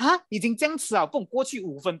讲已经这样迟了，不过去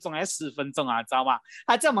5分钟还是10分钟知道吗？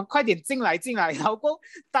他叫我们快点进来。然后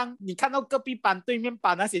当你看到隔壁班对面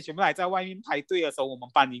班那些全部还在外面排队的时候，我们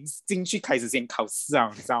班已经进去开始先考试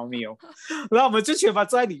你知道没有？然后我们就全班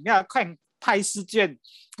坐在里面快拍试卷。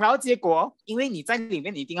然后结果因为你在里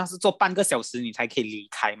面你一定要是做半个小时你才可以离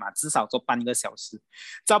开嘛，至少做半个小时。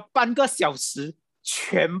只要半个小时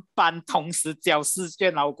全班同时交试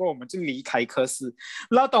卷，然后我们就离开课室。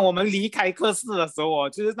然后等我们离开课室的时候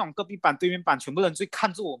就是那种隔壁班对面班全部人就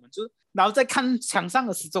看着我们，然后再看墙上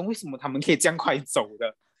的时钟，为什么他们可以这样快走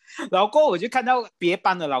的。然后我就看到别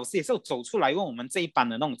班的老师也是有走出来问我们这一班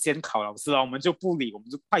的那种监考老师，然后我们就不理，我们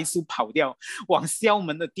就快速跑掉往校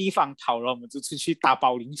门的地方跑，然后我们就出去打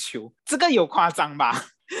保龄球。这个有夸张吧？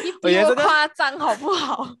你比我夸张好不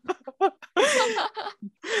好？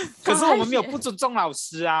可是我们没有不尊重老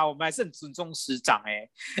师我们还是很尊重师长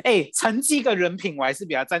成绩跟人品我还是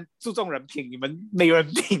比较注重人品，你们没人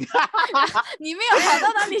品。你没有跑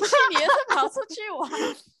到哪里去，你也是跑出去玩。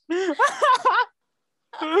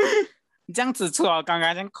你这样子除了刚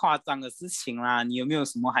刚这样夸张的事情啦，你有没有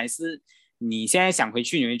什么还是你现在想回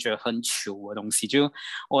去你会觉得很糗的东西？就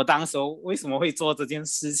我当时为什么会做这件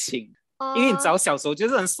事情？因为你知道小时候就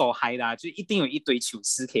是很手嗨的就一定有一堆糗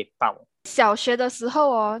事可以报。小学的时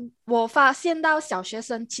候我发现到小学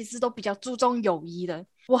生其实都比较注重友谊的。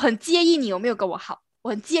我很介意你有没有跟我好，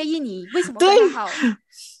我很介意你为什么跟他好。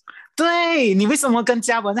对，你为什么跟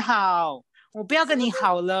嘉文好？我不要跟你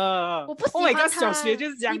好了，我不喜欢他。小学就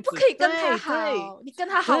是这样子，你不可以跟他好，你跟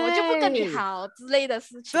他好我就不跟你好之类的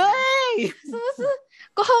事情。对，是不是？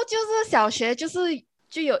过后就是小学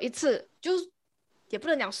就有一次，就也不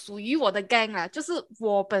能讲属于我的 gang 啦，就是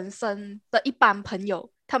我本身的一班朋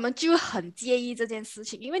友，他们就很介意这件事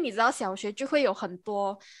情，因为你知道小学就会有很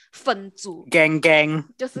多分组 gang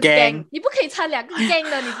就是 gang， 你不可以掺2个 gang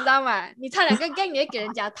的，你知道吗？你掺2个 gang 你会给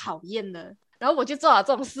人家讨厌的。然后我就做了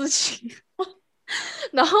这种事情。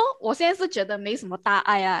然后我现在是觉得没什么大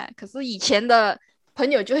碍可是以前的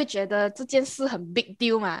朋友就会觉得这件事很 big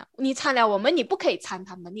deal 嘛，你掺了我们你不可以掺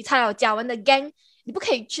他们，你掺了嘉文的 gang 你不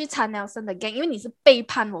可以去参鸟生的 gang， 因为你是背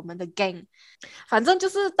叛我们的 gang。反正就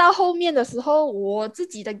是到后面的时候，我自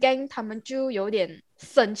己的 gang 他们就有点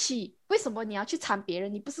生气，为什么你要去参别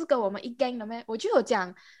人？你不是跟我们一 gang 的吗？我就有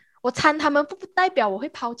讲，我参他们不代表我会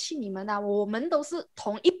抛弃你们啊，我们都是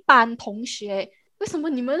同一班同学，为什么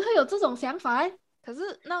你们会有这种想法？可是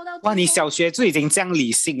闹到哇，你小学就已经这样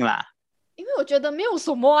理性啦？因为我觉得没有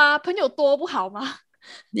什么啊，朋友多不好吗？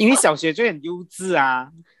因为小学就很幼稚啊，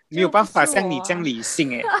没有办法像你这样理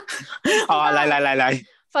性哎。好啊，来，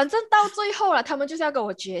反正到最后了，他们就是要跟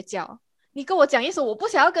我绝交。你跟我讲一声，我不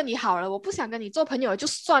想要跟你好了，我不想跟你做朋友就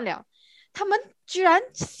算了。他们居然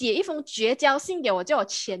写一封绝交信给我，叫我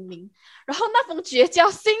签名。然后那封绝交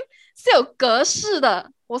信是有格式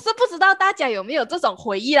的，我是不知道大家有没有这种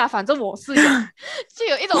回忆啦，反正我是有，就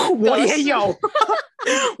有一种格式我也有，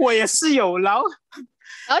我也是有，然后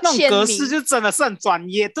那种格式就真的是很专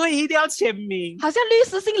业，对，一定要签名，好像律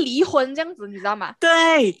师信离婚这样子，你知道吗？对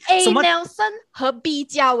 ，A Nelson 和 B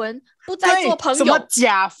嘉文不再做朋友，什么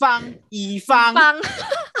甲方、乙方，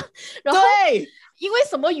然后对，因为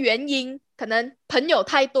什么原因，可能朋友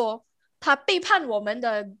太多，他背叛我们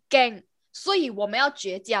的 gang， 所以我们要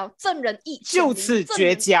绝交，证人一签名，就此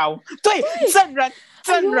绝交，对，证人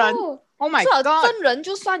，Oh my god， 证人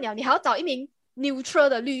就算了，你还要找一名 neutral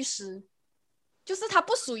的律师。就是他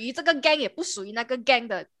不属于这个 gang， 也不属于那个 gang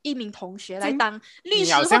的一名同学来当律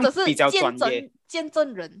师或者是见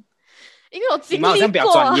证人，因为我经历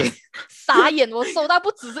过，傻眼，我收到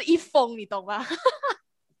不只是一封，你懂吗？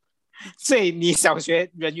所以你小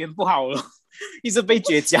学人缘不好了，一直被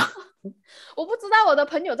绝交。我不知道我的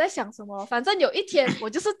朋友在想什么，反正有一天我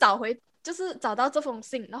就是找到这封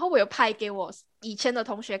信，然后我有拍给我以前的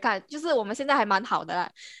同学看，就是我们现在还蛮好的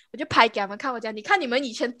啦，我就拍给他们看，我讲你看你们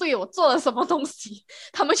以前对我做了什么东西，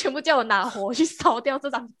他们全部叫我拿火去烧掉这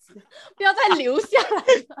张纸，不要再留下来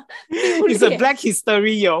了。It's a black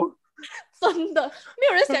history 哟，真的没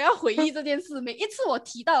有人想要回忆这件事。每一次我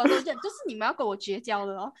提到的时候，就是你们要跟我绝交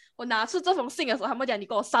的哦。我拿出这封信的时候，他们讲你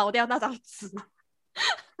给我烧掉那张纸。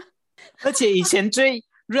而且以前最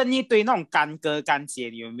认一堆那种干哥干姐，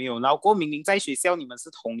你有没有？然后过明明在学校你们是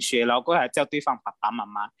同学，然后过还叫对方爸爸妈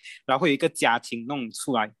妈，然后会有一个家庭弄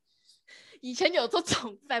出来。以前有这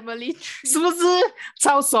种 family tree， 是不是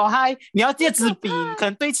超手嗨？你要借支笔，可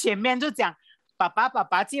能对前面就讲爸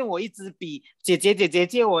爸借我一支笔，姐姐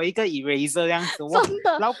借我一个 eraser 这样子。真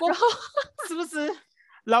的，然后是不是？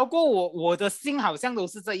然后过我的信好像都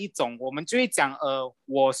是这一种，我们就会讲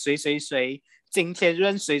我谁今天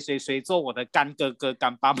认谁做我的干哥哥、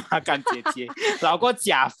干爸爸、干姐姐，然后过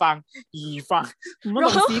甲方、乙方，什么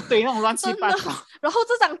东西一堆那种乱七八糟。然后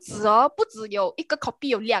这张纸哦，不只有一个 copy，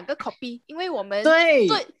 有2个 copy， 因为我们对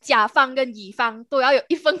甲方跟乙方都要有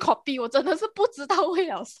1份 copy， 我真的是不知道为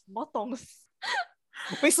了什么东西。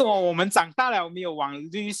为什么我们长大了没有往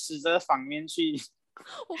律师这方面去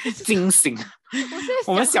进行？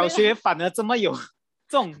我们小学反而这么有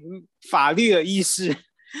这种法律的意识。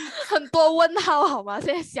很多问号好吗？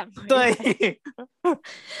现在想回来，对，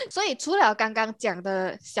所以除了刚刚讲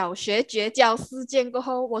的小学绝交事件过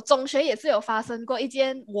后，我中学也是有发生过一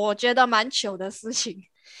件我觉得蛮糗的事情。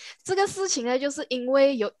这个事情呢，就是因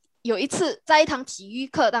为有一次在一堂体育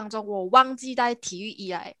课当中，我忘记带体育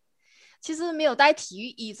衣来。其实没有带体育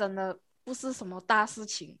衣真的不是什么大事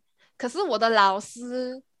情，可是我的老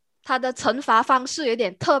师他的惩罚方式有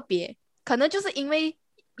点特别，可能就是因为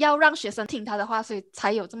要让学生听他的话，所以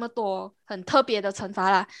才有这么多很特别的惩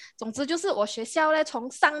罚啦。总之就是我学校呢，从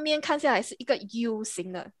上面看下来是一个 U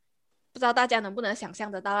型的，不知道大家能不能想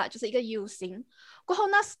象得到啦，就是一个 U 型。过后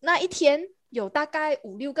那一天有大概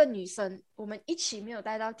5-6个女生，我们一起没有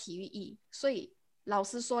带到体育衣，所以老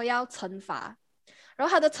师说要惩罚。然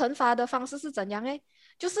后他的惩罚的方式是怎样呢？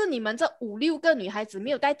就是你们这5-6个女孩子没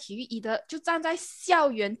有带体育衣的，就站在校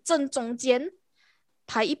园正中间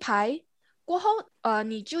排一排。过后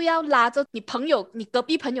你就要拉着你隔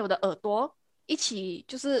壁朋友的耳朵，一起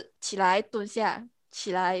就是起来蹲下，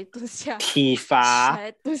起来蹲下，体罚，起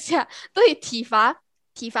来蹲下。对，体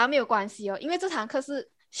罚没有关系哦，因为这堂课是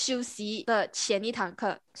休息的前一堂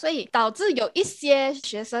课，所以导致有一些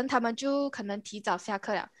学生他们就可能提早下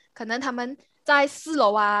课了，可能他们在4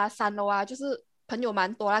楼啊、3楼啊，就是朋友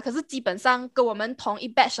蛮多啦，可是基本上跟我们同一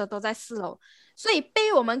batch 都在4楼。所以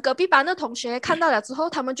被我们隔壁班的同学看到了之后，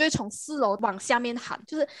他们就会从4楼往下面喊，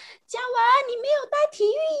就是嘉文你没有带体育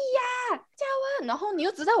衣呀，嘉文。然后你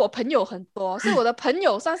又知道我朋友很多，所以我的朋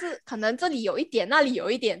友算是可能这里有一点那里有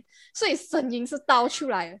一点，所以声音是倒出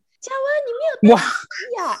来的。嘉文你没有带体育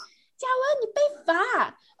衣呀，嘉文你被罚，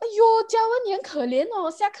哎呦嘉文你很可怜哦，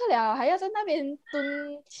下课了还要在那边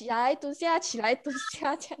蹲起来蹲下起来蹲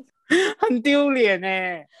下这样。很丢脸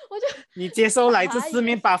哎！我就你接受来自四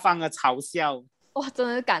面八方的嘲笑。哇，真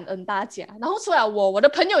的感恩大家。然后除了我的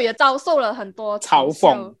朋友也遭受了很多嘲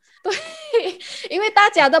讽。对，因为大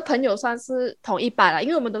家的朋友算是同一班了，因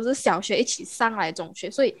为我们都是小学一起上来中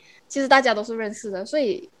学，所以其实大家都是认识的。所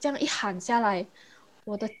以这样一喊下来，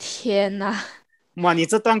我的天哪！哇，你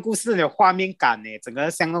这段故事有画面感呢，整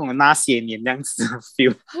个像那种那些年那样子的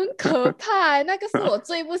feel， 很可怕。那个是我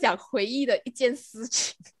最不想回忆的一件事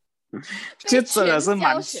情。就真的是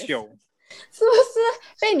蛮糗。是不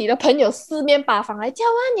是被你的朋友四面八方来叫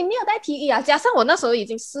啊？你没有带体育啊？加上我那时候已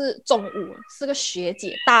经是中五了，是个学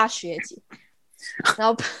姐，大学姐，然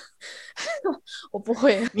后我不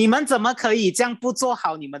会。你们怎么可以这样不做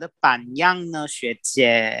好你们的榜样呢，学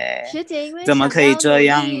姐？学姐因为怎么可以这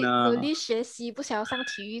样呢？努力学习，不想要上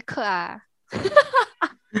体育课啊。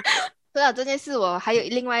对了，这件事我还有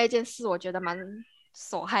另外一件事，我觉得蛮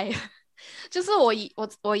所害的，就是我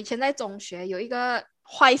以前在中学有一个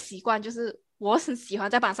坏习惯，就是我很喜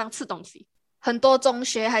欢在班上吃东西。很多中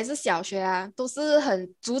学还是小学啊，都是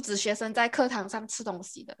很阻止学生在课堂上吃东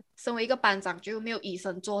西的。身为一个班长，就没有以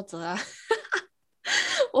身作则啊。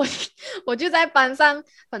我就在班上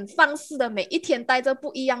很放肆的每一天带着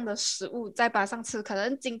不一样的食物在班上吃。可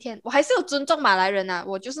能今天我还是有尊重马来人啊，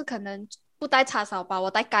我就是可能不带叉烧包，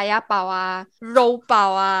我带咖椰包啊，肉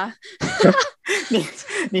包啊。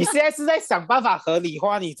你现在是在想办法合理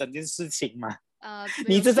化你整件事情吗？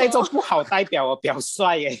你一直在做不好代表我表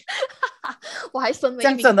率耶。我还身为一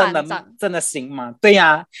名班长，真的行吗？对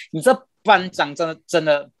呀，你这班长真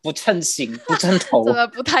的不称行，不称头。真的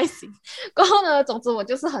不太行。过后呢，总之我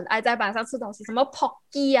就是很爱在班上吃东西，什么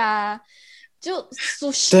Pocky 啊，就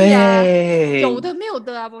sushi 啊，有的没有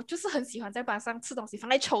的啊，我就是很喜欢在班上吃东西，放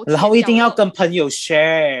在抽屉，然后一定要跟朋友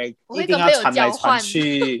share， 一定要传来传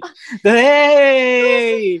去。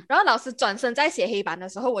对。然后老师转身在写黑板的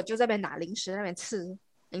时候，我就在那边拿零食在那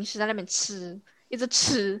边吃，一直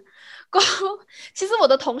吃。过后其实我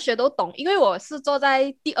的同学都懂，因为我是坐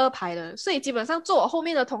在第二排的，所以基本上坐我后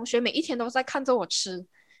面的同学每一天都在看着我吃。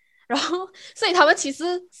然后所以他们其实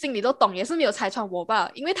心里都懂，也是没有拆穿我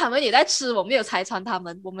吧，因为他们也在吃，我没有拆穿他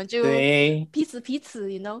们，我们就彼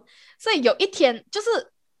此you know。 所以有一天，就是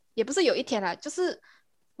也不是有一天啦，就是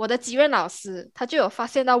我的级任老师他就有发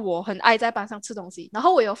现到我很爱在班上吃东西，然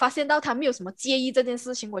后我有发现到他没有什么介意这件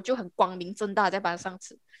事情，我就很光明正大在班上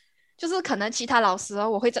吃。就是可能其他老师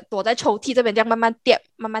我会躲在抽屉这边这样慢慢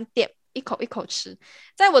掂，一口一口吃。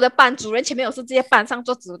在我的班主任前面，我是直接搬上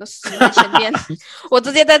桌子，我的书在前面，我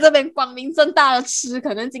直接在这边光明正大的吃。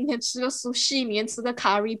可能今天吃个 sushi， 明天吃个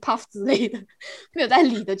curry puff 之类的，没有在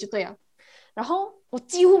理的就对了。然后我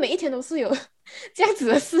几乎每一天都是有这样子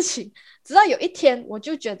的事情，直到有一天我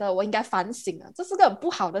就觉得我应该反省了，这是个很不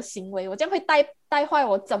好的行为，我这样会带坏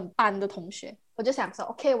我整班的同学。我就想说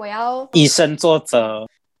OK， 我要以身作则。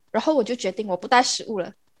然后我就决定我不带食物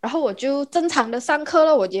了，然后我就正常的上课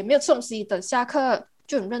了，我也没有吃东西，等下课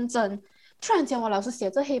就很认真。突然间我老师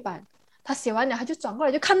写这黑板，他写完了他就转过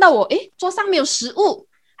来就看到我，诶，桌上没有食物，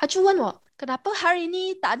他就问我 Kenapa hari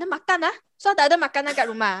ini tak ada makan ah? So tak ada makanan kat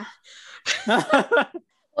rumah。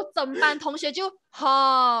 我整班同学就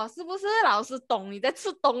是不是老师懂你在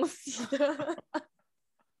吃东西的？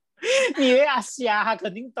你阿瞎他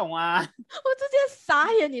肯定懂啊。我直接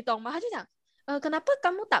傻眼，你懂吗？他就讲kenapa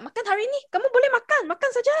kamu tak makan hari ini? Kamu boleh makan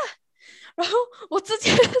saja lah。 然后我直接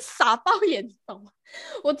傻爆眼，你懂吗？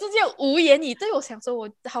我直接无言以对。我想说，我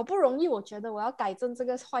好不容易我觉得我要改正这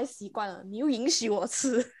个坏习惯了，你又允许我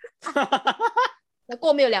吃。那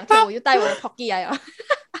过没有2天我又带我的 Pocky 来了。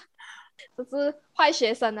这是坏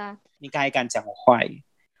学生啊。你刚才敢讲我坏。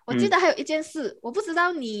我记得还有一件事，我不知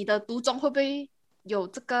道你的读中会不会有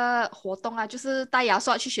这个活动啊，就是带牙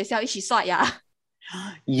刷去学校一起刷牙。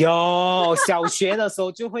有，小学的时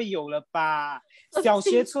候就会有了吧。小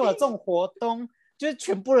学出了这种活动，就是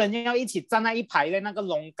全部人要一起站在一排在那个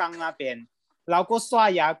龙缸那边，然后过刷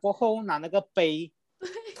牙过后拿那个杯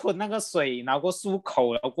吞那个水，然后过漱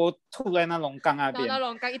口，然后过吐在那龙缸那边，然后那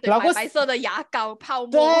龙缸一堆白白色的牙膏泡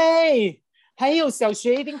沫。对，还有小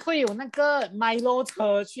学一定会有那个 Milo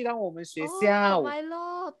车去到我们学校。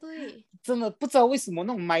Milo， 对，真的不知道为什么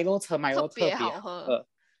那种 Milo 车特别好喝。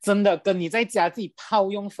真的跟你在家自己泡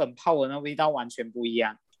用粉泡的那味道完全不一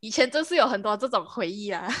样。以前真是有很多这种回忆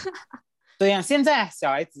啊。对呀，现在小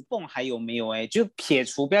孩子不懂还有没有就撇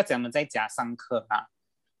除不要讲他们在家上课啊。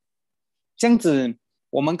这样子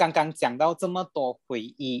我们刚刚讲到这么多回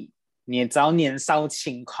忆，你也知道年少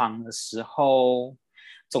轻狂的时候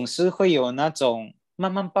总是会有那种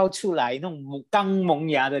慢慢爆出来那种刚萌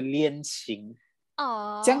芽的恋情。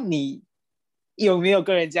这样你有没有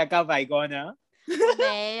跟人家告白过呢？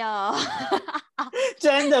没有。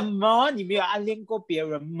真的吗？你没有暗恋过别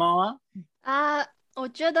人吗？我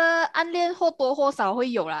觉得暗恋或多或少会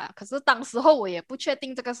有啦，可是当时候我也不确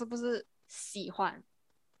定这个是不是喜欢，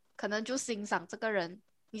可能就欣赏这个人。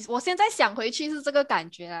我现在想回去是这个感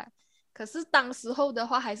觉啦，可是当时候的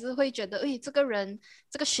话还是会觉得，这个人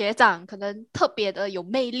这个学长可能特别的有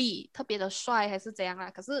魅力，特别的帅还是怎样啦。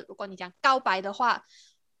可是如果你讲告白的话，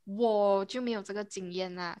我就没有这个经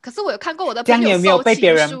验啦。可是我有看过我的朋友收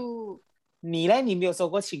情书。你呢？你没有收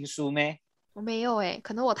过情书咩？我没有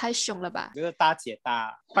可能我太凶了吧。这个大姐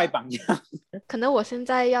大坏榜样。可能我现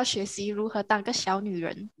在要学习如何当个小女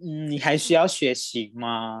人。你还需要学习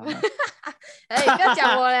吗？不要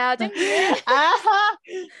讲我了，这样子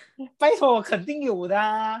拜托，我肯定有的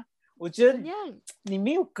啊。我觉得你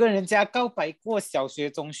没有跟人家告白过，小学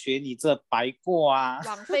中学你这白过啊，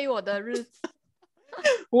枉费我的日子。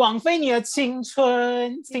枉费你的青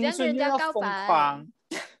春，青春又要疯狂。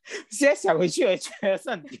现在想回去也觉得是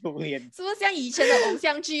很丢脸，是不是像以前的偶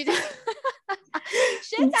像剧？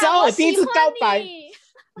你知道我第一次告白，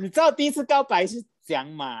你知道第一次告白是怎样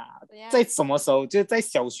吗？在什么时候？就在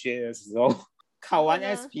小学的时候，考完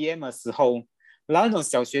SPM 的时候，然后那种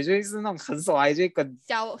小学就是那种很少爱，就跟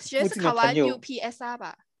小学是考完 UPSR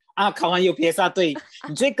吧？考完 UPSR 对，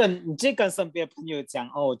你就跟身边的朋友讲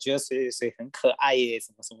我觉得谁谁谁很可爱耶，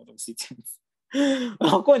什么什么东西这样子。然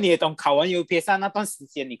后过你也懂，考完 UPSR 那段时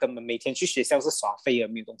间，你根本每天去学校是耍废的，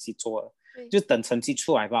没有东西做了，就等成绩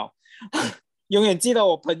出来吧。永远记得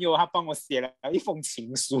我朋友他帮我写了一封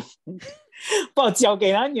情书，帮我交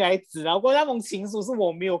给那女孩子，然后那封情书是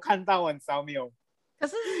我没有看到，你知道没有？可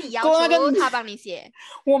是你要求他帮你写，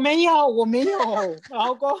我没有。然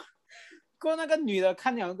后过那个女的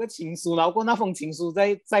看了那个情书，然后过那封情书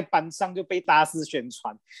在班上就被大肆宣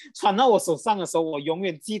传，传到我手上的时候，我永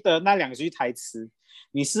远记得那2句台词：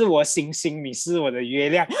你是我星星，你是我的月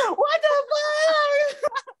亮。我的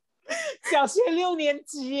妈！小学6年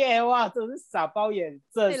级耶，哇，真是傻爆眼！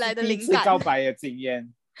这是第一次告白的经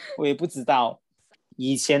验，我也不知道。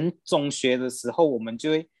以前中学的时候，我们就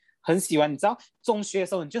会很喜欢，你知道，中学的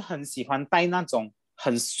时候你就很喜欢带那种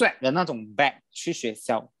很帅的那种 bag 去学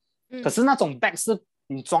校。可是那种 bag 是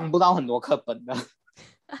你装不到很多课本的，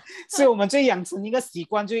所以我们就养成一个习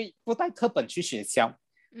惯，就不带课本去学校，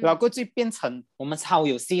然后就变成我们超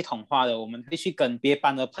有系统化的，我们会去跟别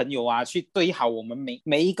班的朋友去对好我们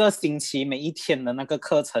每一个星期每一天的那个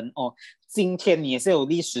课程今天你也是有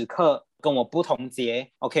历史课，跟我不同节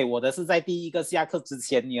 ，OK， 我的是在第一个下课之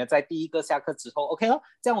前，你的在第一个下课之后 ，OK 咯，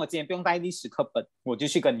这样我今天不用带历史课本，我就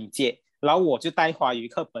去跟你借，然后我就带华语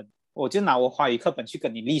课本。我就拿我华语课本去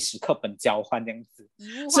跟你历史课本交换这样子，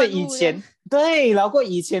所以以前对，然后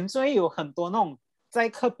以前就会有很多那种在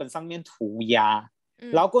课本上面涂鸦，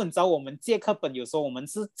然后你知道我们借课本有时候我们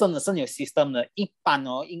是真的是有 system 的，一般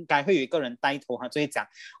应该会有一个人带头，他就会讲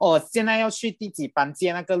现在要去第几班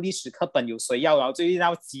借那个历史课本，有谁要，然后就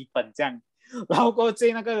要几本这样，然后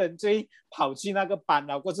那个人就会跑去那个班，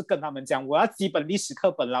然后就跟他们讲我要几本历史课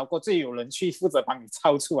本，然后就有人去负责帮你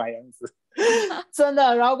抄出来这样子。真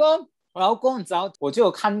的，然后你知道，我就有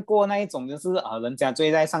看过那一种，就是人家就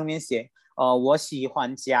会在上面写我喜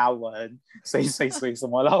欢嘉文，谁什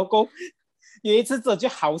么，然后有一次这就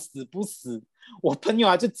好死不死，我朋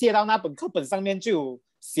友就借到那本课本上面就有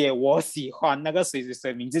写我喜欢那个谁，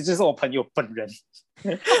名字就是我朋友本人，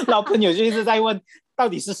然后朋友就一直在问到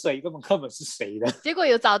底是谁，这本课本是谁的？结果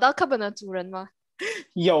有找到课本的主人吗？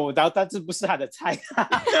有的，但是不是他的菜。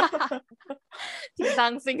挺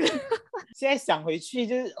伤心的。现在想回去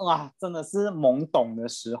就是哇，真的是懵懂的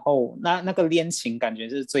时候，那个恋情感觉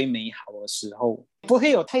是最美好的时候，不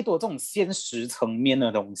会有太多这种现实层面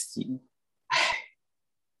的东西。唉，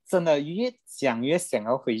真的越想越想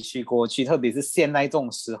要回去过去，特别是现在这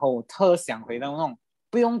种时候，特想回到那种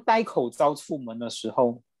不用戴口罩出门的时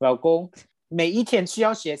候，老公。每一天去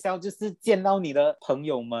到学校就是见到你的朋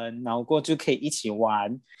友们，然后就可以一起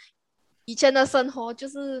玩。以前的生活就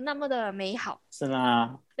是那么的美好，是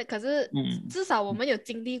吗？对，可是至少我们有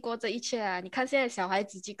经历过这一切啊。你看现在小孩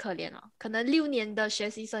子极可怜哦，可能6年的学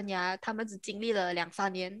习生涯，他们只经历了2-3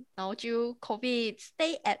年，然后就 COVID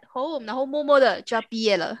stay at home， 然后默默的就要毕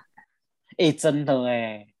业了。真的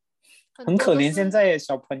很可怜，现在的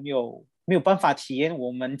小朋友没有办法体验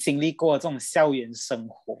我们经历过的这种校园生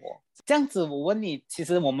活。这样子，我问你，其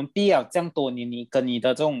实我们毕业了这样多年，你跟你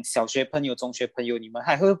的这种小学朋友、中学朋友，你们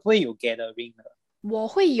还会不会有 gathering 呢？我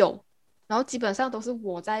会有，然后基本上都是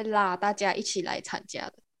我在拉大家一起来参加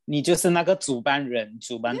的。你就是那个主办人、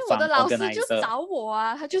主办方，因为我的老师就找我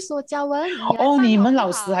啊，他就说嘉文，你们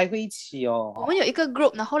老师还会一起哦？我们有一个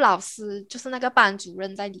group， 然后老师就是那个班主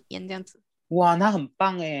任在里面这样子。哇，那很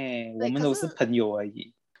棒哎！我们都是朋友而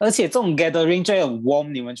已。而且这种 gathering 就很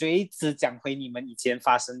warm， 你们就一直讲回你们以前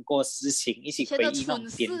发生过事情，一起回忆那种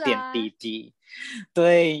点点滴滴，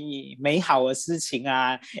对，美好的事情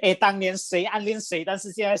啊。当年谁暗恋谁，但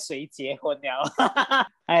是现在谁结婚了？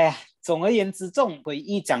哎呀，总而言之，这种回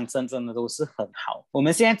忆讲真的都是很好。我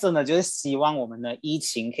们现在真的就是希望我们的疫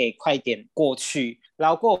情可以快点过去，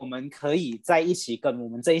然后我们可以在一起跟我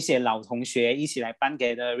们这一些老同学一起来办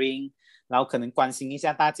gathering，然后可能关心一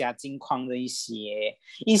下大家近况的一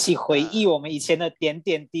起回忆我们以前的点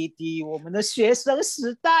点滴滴，我们的学生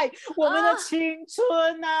时代，我们的青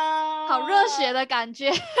春啊，好热血的感觉。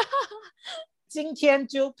今天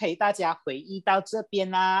就陪大家回忆到这边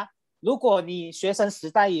啦。如果你学生时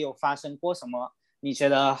代也有发生过什么你觉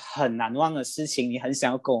得很难忘的事情，你很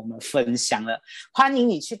想要跟我们分享的，欢迎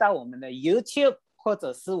你去到我们的 YouTube或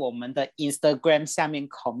者是我们的 Instagram 下面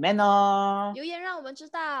comment 哦，留言让我们知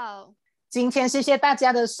道。今天谢谢大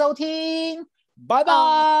家的收听，拜拜，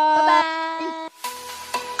拜拜。